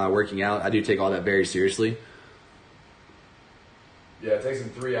training and my working out, I do take all that very seriously. Yeah, it takes him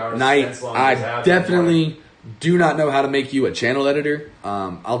 3 hours. Night, I definitely do not know how to make you a channel editor.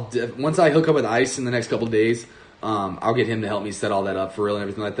 Once I hook up with Ice in the next couple of days, I'll get him to help me set all that up for real and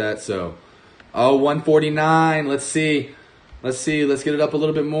everything like that. So, 149. Let's see. Let's get it up a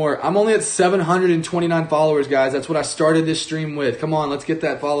little bit more. I'm only at 729 followers, guys. That's what I started this stream with. Come on, let's get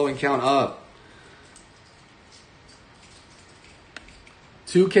that following count up.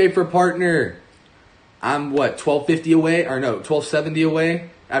 2K for partner. I'm what, 1250 away? Or no, 1270 away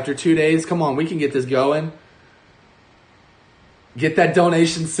after 2 days. Come on, we can get this going. Get that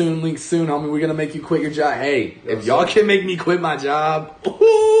donation soon, link soon, homie. We're going to make you quit your job. Hey, if y'all can make me quit my job,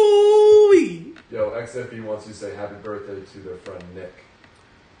 ooh-wee. Yo, XFE wants you to say happy birthday to their friend Nick.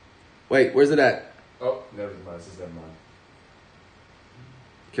 Wait, where's it at? Oh, never mind. This is never mind.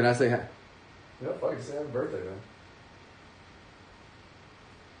 Can I say hi? No, fuck, say happy birthday, man.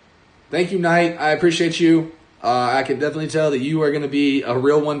 Thank you, Knight. I appreciate you. I can definitely tell that you are going to be a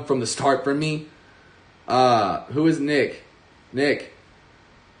real one from the start for me. Who is Nick? Nick.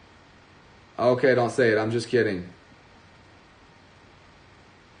 Okay, don't say it. I'm just kidding.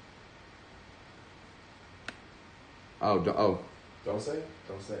 Don't say it.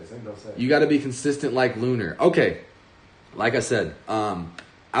 Don't say it. Don't say it. You got to be consistent like Lunar. Okay. Like I said, I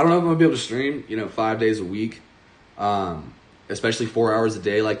don't know if I'm going to be able to stream, 5 days a week. Especially 4 hours a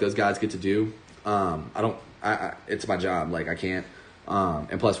day like those guys get to do. It's my job. Like I can't.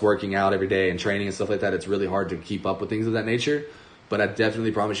 And plus working out every day and training and stuff like that, it's really hard to keep up with things of that nature. But I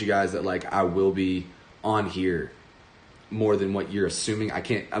definitely promise you guys that like I will be on here more than what you're assuming. I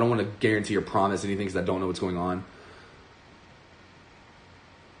don't want to guarantee or promise anything because I don't know what's going on.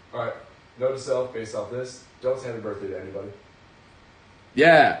 All right. Note to self based off this: don't say happy birthday to anybody.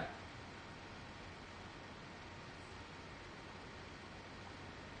 Yeah.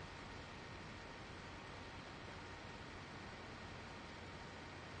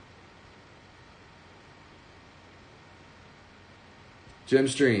 Gym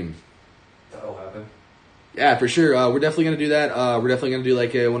stream. That'll happen. Yeah, for sure. We're definitely going to do that. We're definitely going to do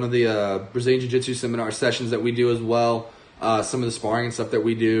like one of the Brazilian Jiu-Jitsu seminar sessions that we do as well. Some of the sparring and stuff that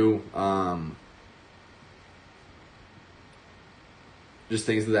we do. Just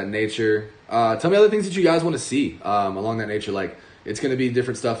things of that nature. Tell me other things that you guys want to see along that nature. Like, it's going to be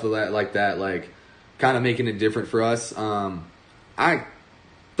different stuff like that, like kind of making it different for us. I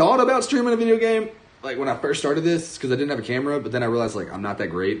thought about streaming a video game like when I first started this because I didn't have a camera, but then I realized like I'm not that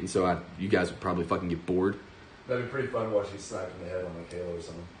great, and so you guys would probably fucking get bored. That'd be pretty fun to watch you snipe in the head on like Halo or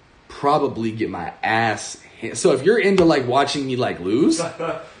something. Probably get my ass. So if you're into like watching me like lose,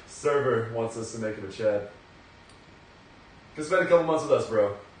 Server wants us to make him a Chad. Come spend a couple months with us,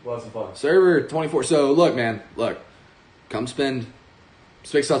 bro. We'll have some fun. Server 24. So look, man, come spend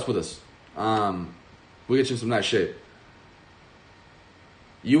 6 months with us. We'll get you in some nice shape.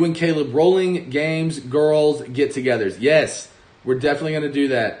 You and Caleb rolling games, girls, get-togethers. Yes, we're definitely going to do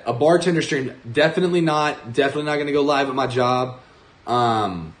that. A bartender stream, definitely not. Definitely not going to go live at my job.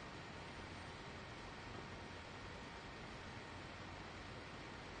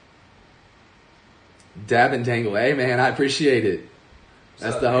 Dab and dangle. Hey, man, I appreciate it.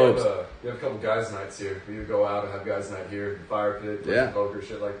 That's the hopes. We have a couple guys' nights here. We would go out and have guys' night here, fire pit, play some poker,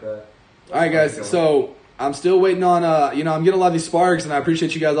 shit like that. All right, guys. So I'm still waiting on, I'm getting a lot of these sparks, and I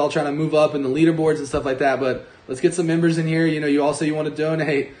appreciate you guys all trying to move up in the leaderboards and stuff like that. But let's get some members in here. You all say you want to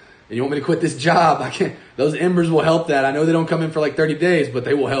donate, and you want me to quit this job. I can't. Those embers will help that. I know they don't come in for like 30 days, but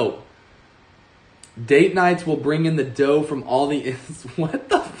they will help. Date nights will bring in the dough from all the. What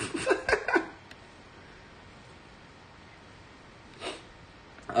the?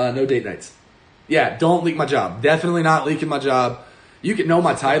 No date nights. Yeah, don't leak my job. Definitely not leaking my job. You can know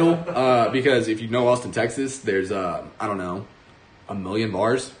my title because if you know Austin, Texas, there's, I don't know, 1 million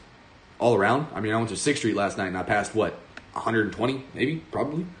bars all around. I mean, I went to 6th Street last night and I passed, 120 maybe,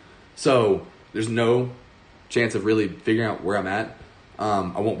 probably. So there's no chance of really figuring out where I'm at.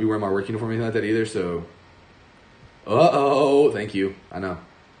 I won't be wearing my work uniform or anything like that either, so. Thank you. I know.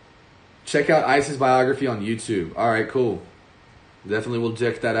 Check out Ice's biography on YouTube. All right, cool. Definitely will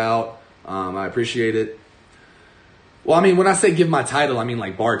check that out. I appreciate it. Well, I mean, when I say give my title, I mean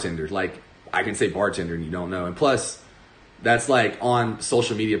like bartender. Like, I can say bartender and you don't know. And plus, that's like on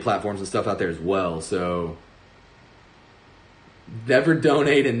social media platforms and stuff out there as well. So, never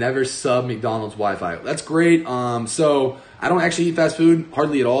donate and never sub McDonald's Wi-Fi. That's great. So, I don't actually eat fast food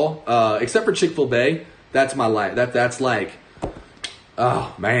hardly at all, except for Chick-fil-A. That's my life. That's like,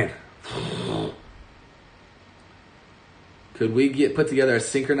 oh, man. Could we put together a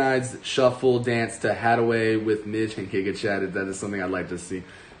synchronized shuffle dance to Hadaway with Midge and Giga Chat? That is something I'd like to see.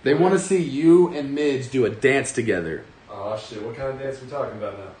 They want to see you and Midge do a dance together. Oh, shit. What kind of dance are we talking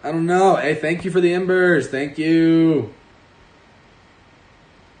about now? I don't know. Hey, thank you for the embers. Thank you.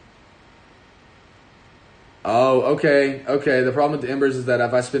 Oh, okay. Okay, the problem with the embers is that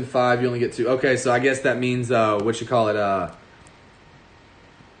if I spend 5, you only get 2. Okay, so I guess that means,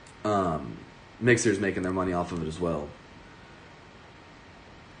 Mixer's making their money off of it as well.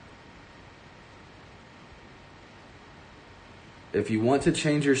 If you want to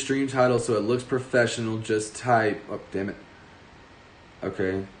change your stream title so it looks professional, just type... Oh, damn it.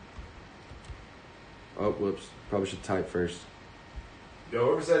 Okay. Oh, whoops. Probably should type first. Yo,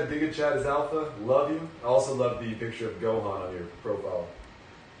 whoever said Giga Chat is alpha, love you. I also love the picture of Gohan on your profile.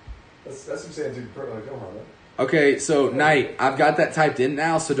 That's what I'm saying to Gohan, right? Okay, so, Knight, I've got that typed in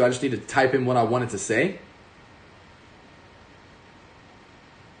now, so do I just need to type in what I wanted to say?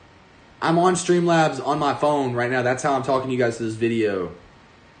 I'm on Streamlabs on my phone right now. That's how I'm talking to you guys to this video.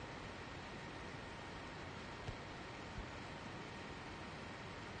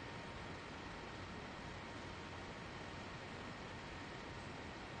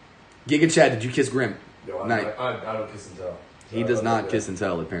 Giga Chad, did you kiss Grim? Yo, I don't kiss and tell. He does not kiss and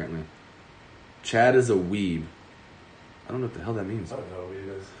tell, apparently. Chad is a weeb. I don't know what the hell that means. I don't know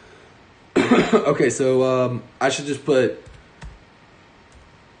what weeb is. Okay, so I should just put...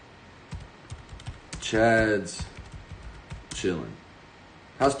 Chad's chilling.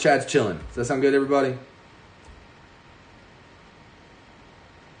 How's Chad's chilling? Does that sound good, everybody?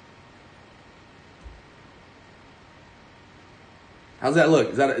 How's that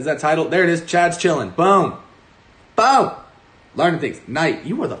look? Is that title? There it is. Chad's chilling. Boom. Boom. Learning things. Knight,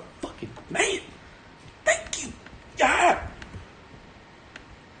 you are the fucking man. Thank you. Yeah.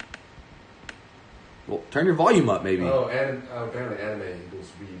 Well, turn your volume up, maybe. Oh, and apparently anime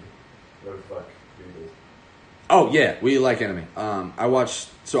equals weeb. What the fuck? Oh, yeah, we like anime. I watch,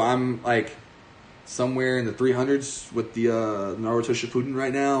 so I'm like somewhere in the 300s with the Naruto Shippuden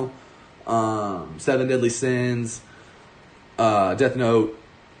right now. 7 Deadly Sins, Death Note.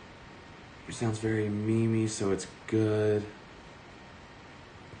 It sounds very memey, so it's good.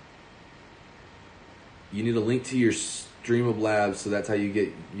 You need a link to your Streamlabs, so that's how you're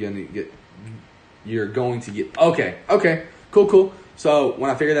going to get. Okay, cool. So when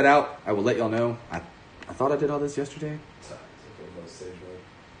I figure that out, I will let y'all know. I thought I did all this yesterday.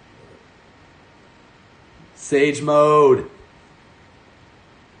 Sage mode.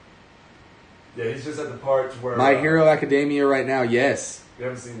 Yeah, he's just at the part where... My Hero Academia right now, yes. You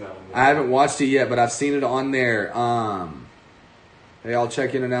haven't seen that one yet. I haven't watched it yet, but I've seen it on there. Hey, I'll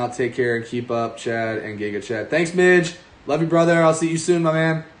check in and out. Take care and keep up, Chad and Giga Chad. Thanks, Midge. Love you, brother. I'll see you soon, my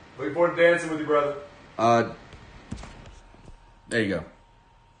man. Looking forward to dancing with you, brother. There you go.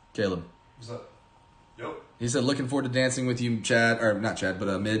 Caleb. What's up? Yo. He said, looking forward to dancing with you, Chad. Or, not Chad,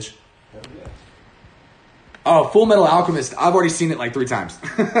 but Midge. Hell yeah. Oh, Full Metal Alchemist. I've already seen it like 3 times.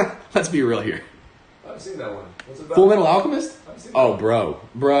 Let's be real here. I haven't seen that one. What's it about? Full Metal Alchemist? I haven't seen Oh, that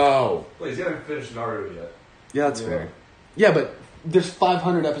bro. Please, you haven't finished Naruto yet. Yeah, that's fair. Yeah, but there's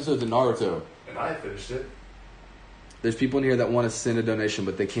 500 episodes of Naruto. And I finished it. There's people in here that want to send a donation,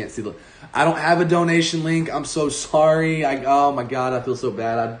 but they can't see the. I don't have a donation link. I'm so sorry. Oh my god, I feel so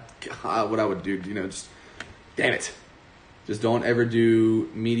bad. What I would do, just damn it. Just don't ever do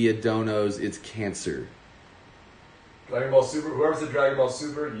media donos. It's cancer. Dragon Ball Super. Whoever said Dragon Ball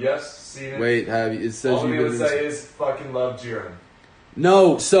Super, yes, seen it. Wait, have you? It says all you. All I'm gonna say is fucking love Jiren.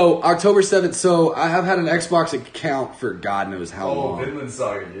 No, so October 7th. So I have had an Xbox account for God knows how long. Oh, Vinland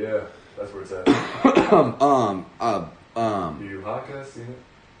Saga. Yeah, that's where it's at. Yu Haka, seen it?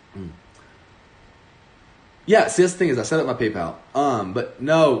 Yeah, see, that's the thing is I set up my PayPal. But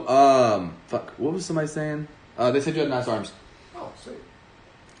no, fuck, what was somebody saying? They said you had nice arms. Oh, sweet.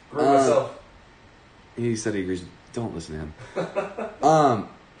 Grew myself. He said he agrees. Don't listen to him.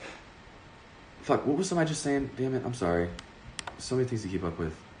 Fuck, what was somebody just saying? Damn it, I'm sorry. So many things to keep up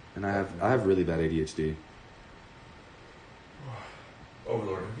with. And I have really bad ADHD.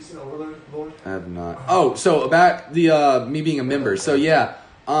 Overlord. Have you seen Overlord? Lord? I have not. Oh, so about the me being a member. So yeah,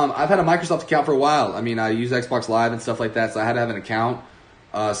 I've had a Microsoft account for a while. I mean, I use Xbox Live and stuff like that, so I had to have an account.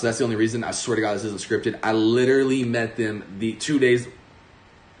 So that's the only reason. I swear to God, this isn't scripted. I literally met them 3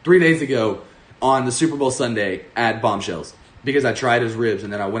 days ago on the Super Bowl Sunday at Bombshells because I tried his ribs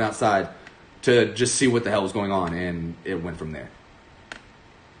and then I went outside to just see what the hell was going on, and it went from there.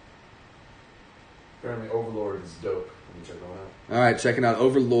 Apparently, Overlord is dope. Let me check that one out. All right, checking out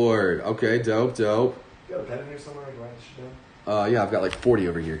Overlord. Okay, dope. You got a pen in here somewhere? I can write this shit down. Yeah, I've got like 40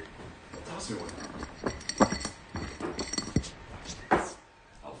 over here. Toss me one.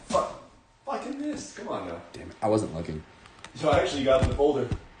 Oh, fuck. Fucking this. Come on now. Damn it, I wasn't looking. So I actually got in the folder.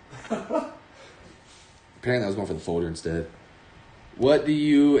 Apparently I was going for the folder instead. What do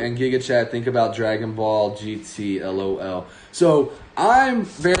you and Giga Chat think about Dragon Ball GT LOL? So I'm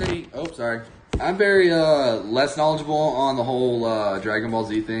very less knowledgeable on the whole Dragon Ball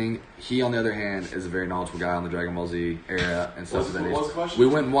Z thing. He, on the other hand, is a very knowledgeable guy on the Dragon Ball Z era and stuff. What was the question? We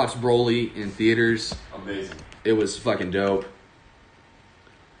went and watched Broly in theaters. Amazing. It was fucking dope.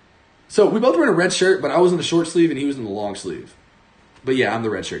 So we both were in a red shirt, but I was in the short sleeve and he was in the long sleeve. But yeah, I'm the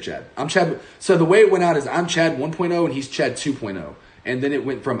red shirt Chad. I'm Chad. So the way it went out is I'm Chad 1.0 and he's Chad 2.0. And then it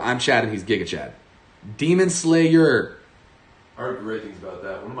went from I'm Chad and he's Giga Chad. Demon Slayer. I heard great things about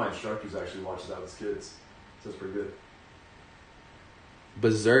that. One of my instructors actually watches that with his kids. So it's pretty good.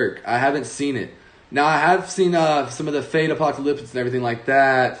 Berserk. I haven't seen it. Now I have seen some of the Fate Apocalypse and everything like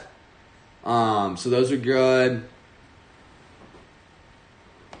that. So those are good.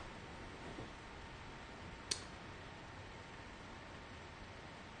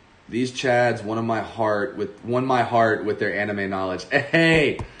 These Chads won my heart with their anime knowledge.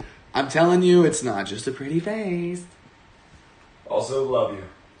 Hey, I'm telling you, it's not just a pretty face. Also, love you.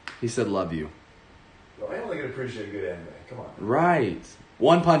 He said, "Love you." Yo, I only can appreciate a good anime. Come on. Right.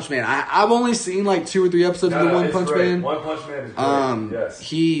 One Punch Man. I've only seen like 2 or 3 episodes of the One Punch Man. One Punch Man is great. Yes.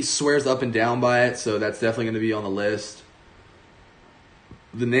 He swears up and down by it, so that's definitely going to be on the list.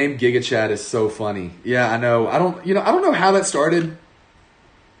 The name Giga Chad is so funny. Yeah, I know. I don't know how that started.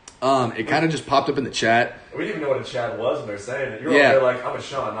 It kind of just popped up in the chat. We didn't even know what a Chad was when they're saying it. You're over there like, I'm a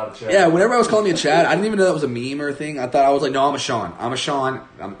Sean, not a Chad. Yeah, whenever I was calling me a Chad, I didn't even know that was a meme or a thing. I thought I was like, no, I'm a Sean. I'm a Sean.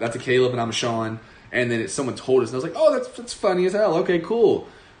 That's a Caleb, and I'm a Sean. And then someone told us, and I was like, oh, that's funny as hell. Okay, cool.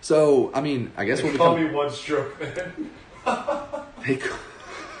 So, I mean, I guess we'll call me One Stroke, man.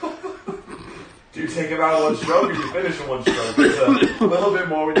 Do you take him out one stroke or do you finish in one stroke? It's a little bit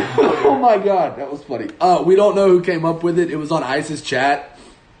more when you Oh my god, that was funny. We don't know who came up with it. It was on Ice's chat.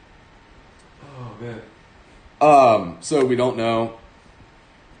 Oh, man. So we don't know.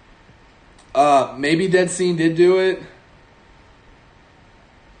 Maybe Dead Scene did do it.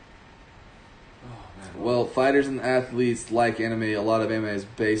 Well, fighters and athletes like anime. A lot of anime is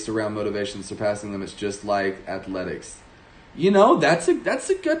based around motivation, surpassing limits, just like athletics. You know, that's a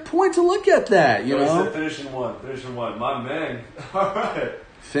good point to look at that. You know, finish in one. My man. All right.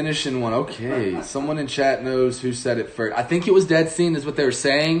 Finish in one. Okay. Someone in chat knows who said it first. I think it was Dead Scene, is what they were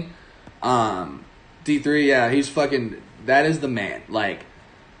saying. D3, yeah, he's fucking. That is the man. Like,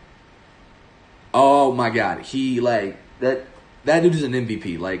 oh my god, he like that. That dude is an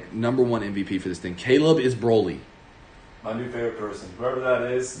MVP, like #1 MVP for this thing. Caleb is Broly. My new favorite person, whoever that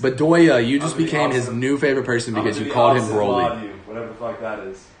is. Bedoya, you just became his new favorite person because you called him Broly. Whatever the fuck that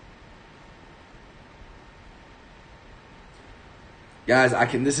is. Guys,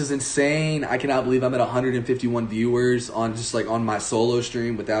 this is insane. I cannot believe I'm at 151 viewers on just like on my solo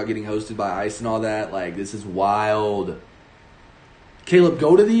stream without getting hosted by Ice and all that. Like, this is wild. Caleb,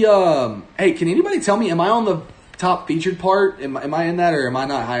 go to the hey, can anybody tell me, am I on the top featured part? Am I in that, or am I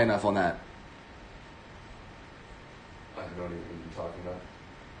not high enough on that? I don't even know what you're talking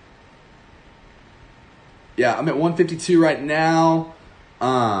Yeah, I'm at 152 right now.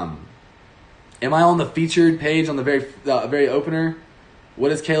 Am I on the featured page on the very opener?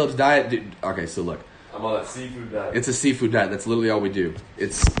 What is Caleb's diet? Dude, okay, so look. I'm on that seafood diet. It's a seafood diet. That's literally all we do.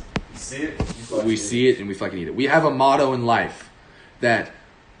 It's You see it? we see it and we fucking eat it. We have a motto in life that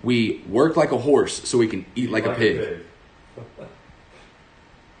we work like a horse so we can eat like a pig.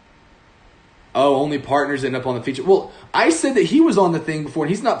 Oh, only partners end up on the feature. Well, I said that he was on the thing before, and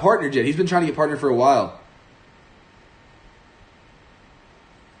he's not partnered yet. He's been trying to get partnered for a while.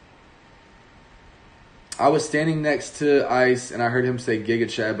 I was standing next to Ice, and I heard him say Giga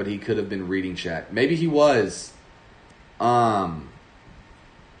Chat, but he could have been reading chat. Maybe he was. I'm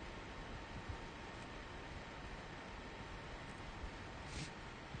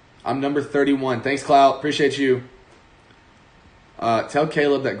number 31. Thanks, Clout. Appreciate you. Tell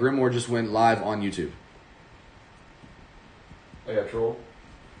Caleb that Grimoire just went live on YouTube. I got trolled?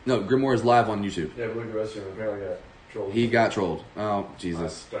 No, Grimoire is live on YouTube. Yeah, but look at the rest of him. Apparently I got trolled. He got trolled. Oh,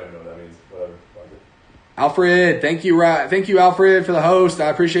 Jesus. I don't even know what that means. Whatever. Fuck it. Alfred, thank you, Alfred, for the host. I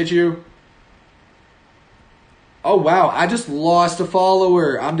appreciate you. Oh, wow. I just lost a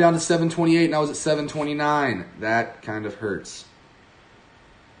follower. I'm down to 728, and I was at 729. That kind of hurts.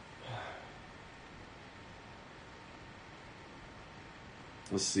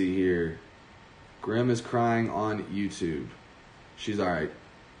 Let's see here. Grim is crying on YouTube. She's all right.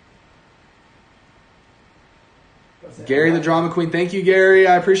 Gary the Drama Queen. Thank you, Gary.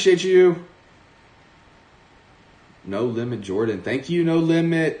 I appreciate you. No Limit Jordan. Thank you, No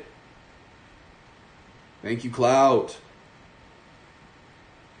Limit. Thank you, Clout.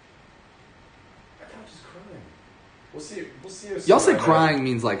 I thought I was just crying. We'll see. If Y'all say crying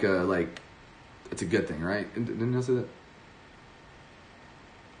means like it's a good thing, right? Didn't y'all say that?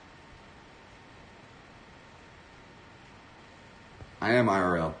 I am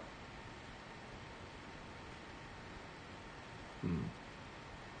IRL.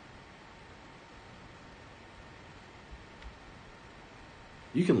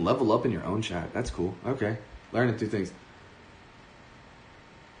 You can level up in your own chat. That's cool. Okay. Learning two things.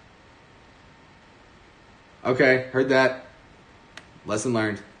 Okay. Heard that. Lesson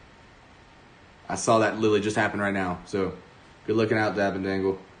learned. I saw that literally just happen right now. So, good looking out, Dab and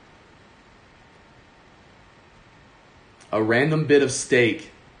Dangle. A random bit of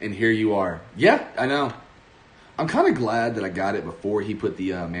steak, and here you are. Yeah, I know. I'm kind of glad that I got it before he put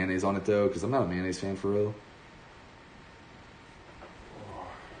the mayonnaise on it, though, because I'm not a mayonnaise fan for real.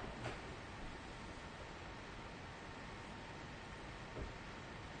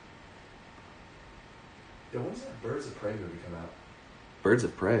 Yeah, when's that Birds of Prey movie come out? Birds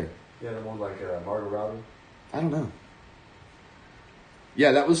of Prey? Yeah, the one like Margot Robbie? I don't know.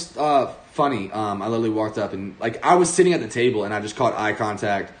 Yeah, that was funny. I literally walked up and, like, I was sitting at the table and I just caught eye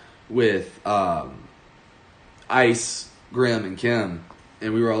contact with Ice, Grim, and Kim.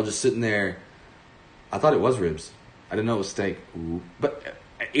 And we were all just sitting there. I thought it was ribs. I didn't know it was steak. Ooh. But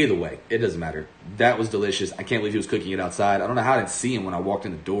either way, it doesn't matter. That was delicious. I can't believe he was cooking it outside. I don't know how I didn't see him when I walked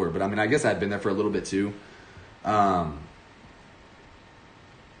in the door. But, I mean, I guess I'd been there for a little bit, too.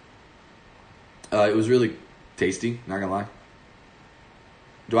 It was really tasty, not gonna lie.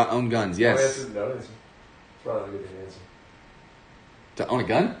 Do I own guns? Yes. No, it's probably not a good answer. To own a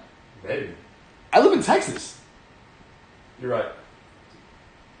gun? Maybe. I live in Texas. You're right.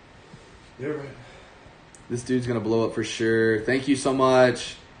 You're right. This dude's gonna blow up for sure. Thank you so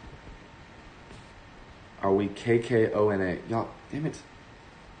much. Are we KKONA? Y'all, damn it.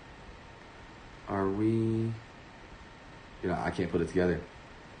 Are we... You know, I can't put it together.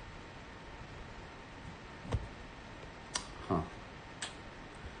 Huh.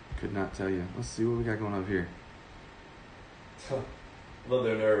 Could not tell you. Let's see what we got going on here. Love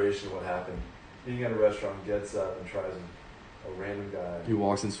their narration of what happened. Being at a restaurant, gets up and tries a random guy. He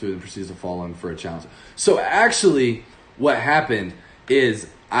walks in his food and proceeds to fall in for a challenge. So actually, what happened is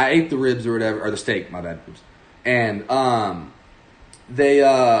I ate the ribs or whatever, or the steak, my bad, ribs. And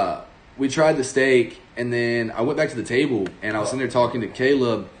we tried the steak, and then I went back to the table, and I was sitting there talking to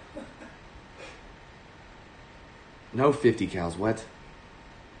Caleb. No 50 cows, what?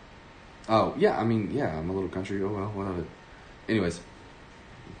 Oh, yeah, I mean, yeah, I'm a little country. Oh, well, what of it? Anyways.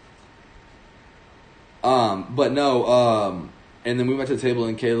 But no, and then we went to the table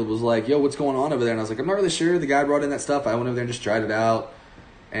and Caleb was like, yo, what's going on over there? And I was like, I'm not really sure. The guy brought in that stuff. I went over there and just tried it out.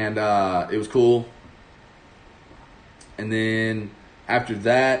 And, it was cool. And then after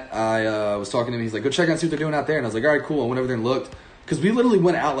that, I, was talking to him. He's like, go check out and see what they're doing out there. And I was like, all right, cool. I went over there and looked. Cause we literally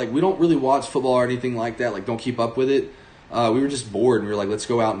went out, like, we don't really watch football or anything like that. Like, don't keep up with it. We were just bored and we were like, let's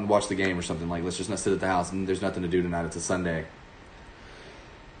go out and watch the game or something. Like, let's just not sit at the house and there's nothing to do tonight. It's a Sunday.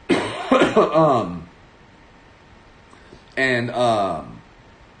 And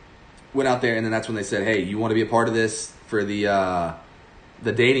went out there, and then that's when they said, hey, you want to be a part of this for the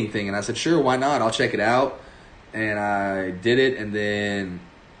dating thing? And I said, sure, why not? I'll check it out. And I did it, and then,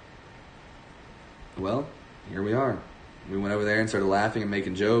 well, here we are. We went over there and started laughing and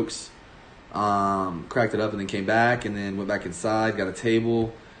making jokes. Cracked it up and then came back, and then went back inside, got a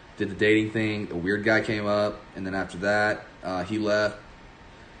table, did the dating thing. A weird guy came up, and then after that, he left.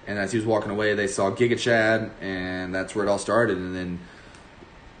 And as he was walking away, they saw Giga Chad, and that's where it all started. And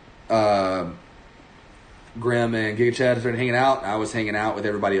then Grim and Giga Chad started hanging out. I was hanging out with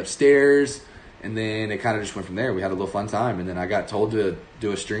everybody upstairs, and then it kind of just went from there. We had a little fun time, and then I got told to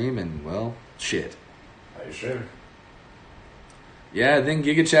do a stream, and, well, shit. How you streaming? Yeah, then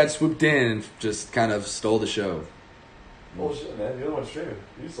Giga Chad swooped in and just kind of stole the show. Bullshit, man. You're the one streaming.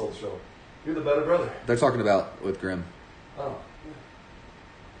 You stole the show. You're the better brother. They're talking about with Grim. Oh.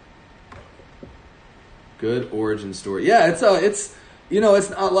 Good origin story. Yeah, it's it's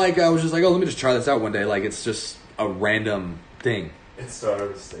not like I was just like, oh, let me just try this out one day. Like, it's just a random thing. It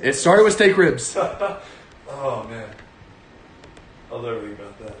started with steak. It started with steak ribs. Oh, man. I'll never think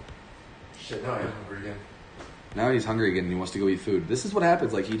about that. Shit, now I am hungry again. Now he's hungry again and he wants to go eat food. This is what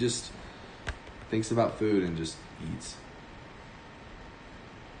happens. Like, he just thinks about food and just eats.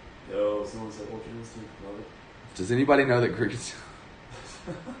 Yo, someone said Ultra Instinct. Love it. Does anybody know that crickets...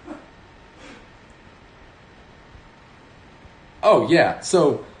 Oh, yeah.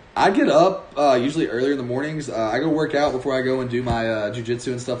 So, I get up usually earlier in the mornings. I go work out before I go and do my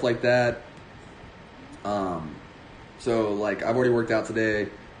jiu-jitsu and stuff like that. So, like, I've already worked out today.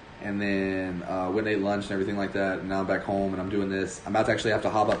 And then went and ate lunch and everything like that. And now I'm back home and I'm doing this. I'm about to actually have to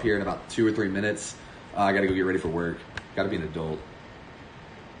hop up here in about 2 or 3 minutes. I got to go get ready for work. Got to be an adult.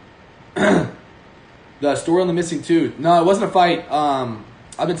 The story on the missing tooth. No, it wasn't a fight.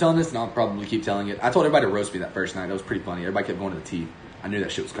 I've been telling this and I'll probably keep telling it. I told everybody to roast me that first night. That was pretty funny. Everybody kept going to the teeth. I knew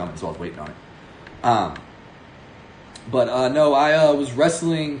that shit was coming, so I was waiting on it. No, I was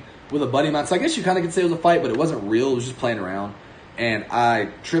wrestling with a buddy of mine. So I guess you kind of could say it was a fight, but it wasn't real. It was just playing around. And I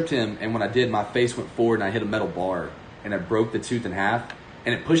tripped him, and when I did, my face went forward, and I hit a metal bar, and I broke the tooth in half,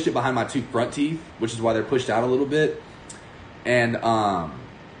 and it pushed it behind my two front teeth, which is why they're pushed out a little bit. And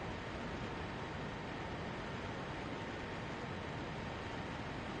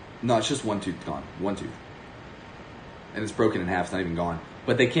no, it's just one tooth gone, one tooth, and it's broken in half. It's not even gone,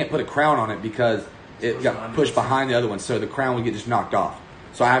 but they can't put a crown on it because it got pushed behind the other one, so the crown would get just knocked off.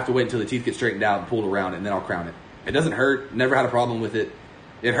 So I have to wait until the teeth get straightened out and pulled around, and then I'll crown it. It doesn't hurt. Never had a problem with it.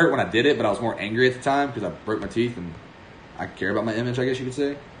 It hurt when I did it, but I was more angry at the time because I broke my teeth and I care about my image, I guess you could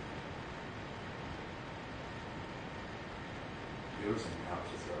say.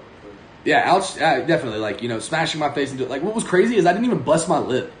 Yeah, ouch. Definitely. Like, smashing my face into it. Like, what was crazy is I didn't even bust my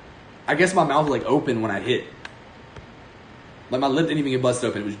lip. I guess my mouth was, like, open when I hit. Like, my lip didn't even get busted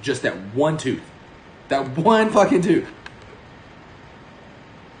open. It was just that one tooth. That one fucking tooth.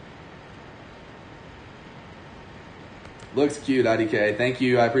 Looks cute, IDK. Thank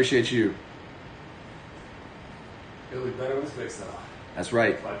you. I appreciate you. It'll be better when it's fixed now. That's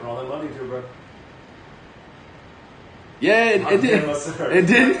right. Like all that money too, bro. Yeah, it did. It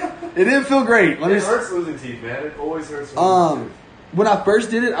did. It didn't feel great. It hurts losing teeth, man. It always hurts losing teeth. When I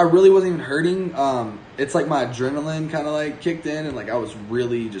first did it, I really wasn't even hurting. It's like my adrenaline kind of like kicked in, and like I was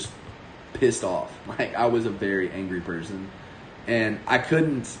really just pissed off. Like I was a very angry person. And I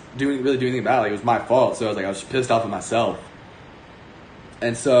couldn't really do anything about it. Like, it was my fault. So I was just pissed off at myself.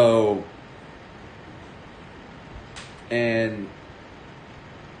 And so, and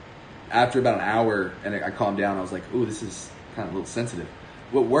after about an hour, and I calmed down, I was like, ooh, this is kind of a little sensitive.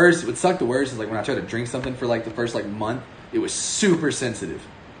 What sucked the worst is like when I tried to drink something for like the first like month, it was super sensitive.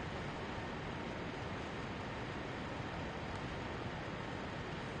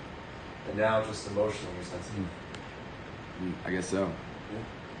 And now just emotionally sensitive. I guess so. Yeah.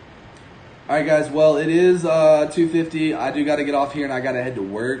 All right, guys. Well, it is 2:50. I do got to get off here, and I got to head to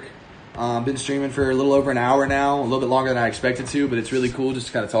work. Been streaming for a little over an hour now, a little bit longer than I expected to, but it's really cool just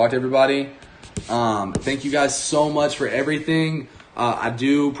to kind of talk to everybody. Thank you guys so much for everything. I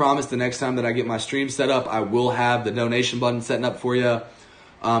do promise the next time that I get my stream set up, I will have the donation button setting up for you.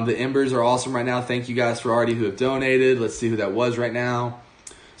 The embers are awesome right now. Thank you guys for already who have donated. Let's see who that was right now.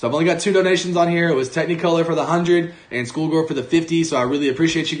 So I've only got 2 donations on here. It was Technicolor for the 100 and Schoolgirl for the 50. So I really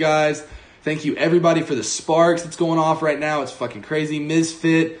appreciate you guys. Thank you everybody for the sparks that's going off right now. It's fucking crazy.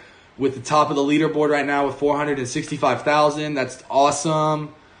 Misfit with the top of the leaderboard right now with 465,000. That's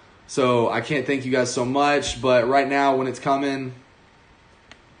awesome. So I can't thank you guys so much. But right now when it's coming,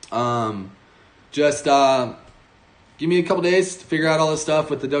 just give me a couple days to figure out all this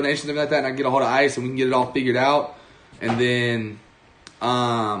stuff with the donations and everything like that, and I can get a hold of Ice and we can get it all figured out. and then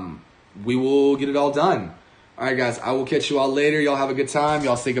we will get it all done. All right, guys, I will catch you all later. Y'all have a good time.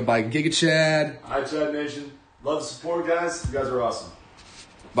 Y'all say goodbye, Giga Chad. All right, Chad Nation. Love the support, guys. You guys are awesome.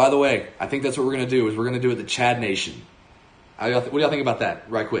 By the way, I think that's what we're going to do, is we're going to do it the Chad Nation. What do y'all think about that?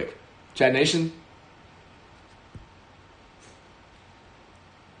 Right quick. Chad Nation?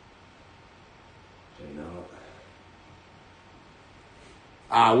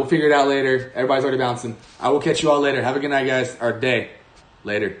 We'll figure it out later. Everybody's already bouncing. I will catch you all later. Have a good night, guys. Or day.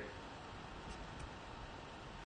 Later.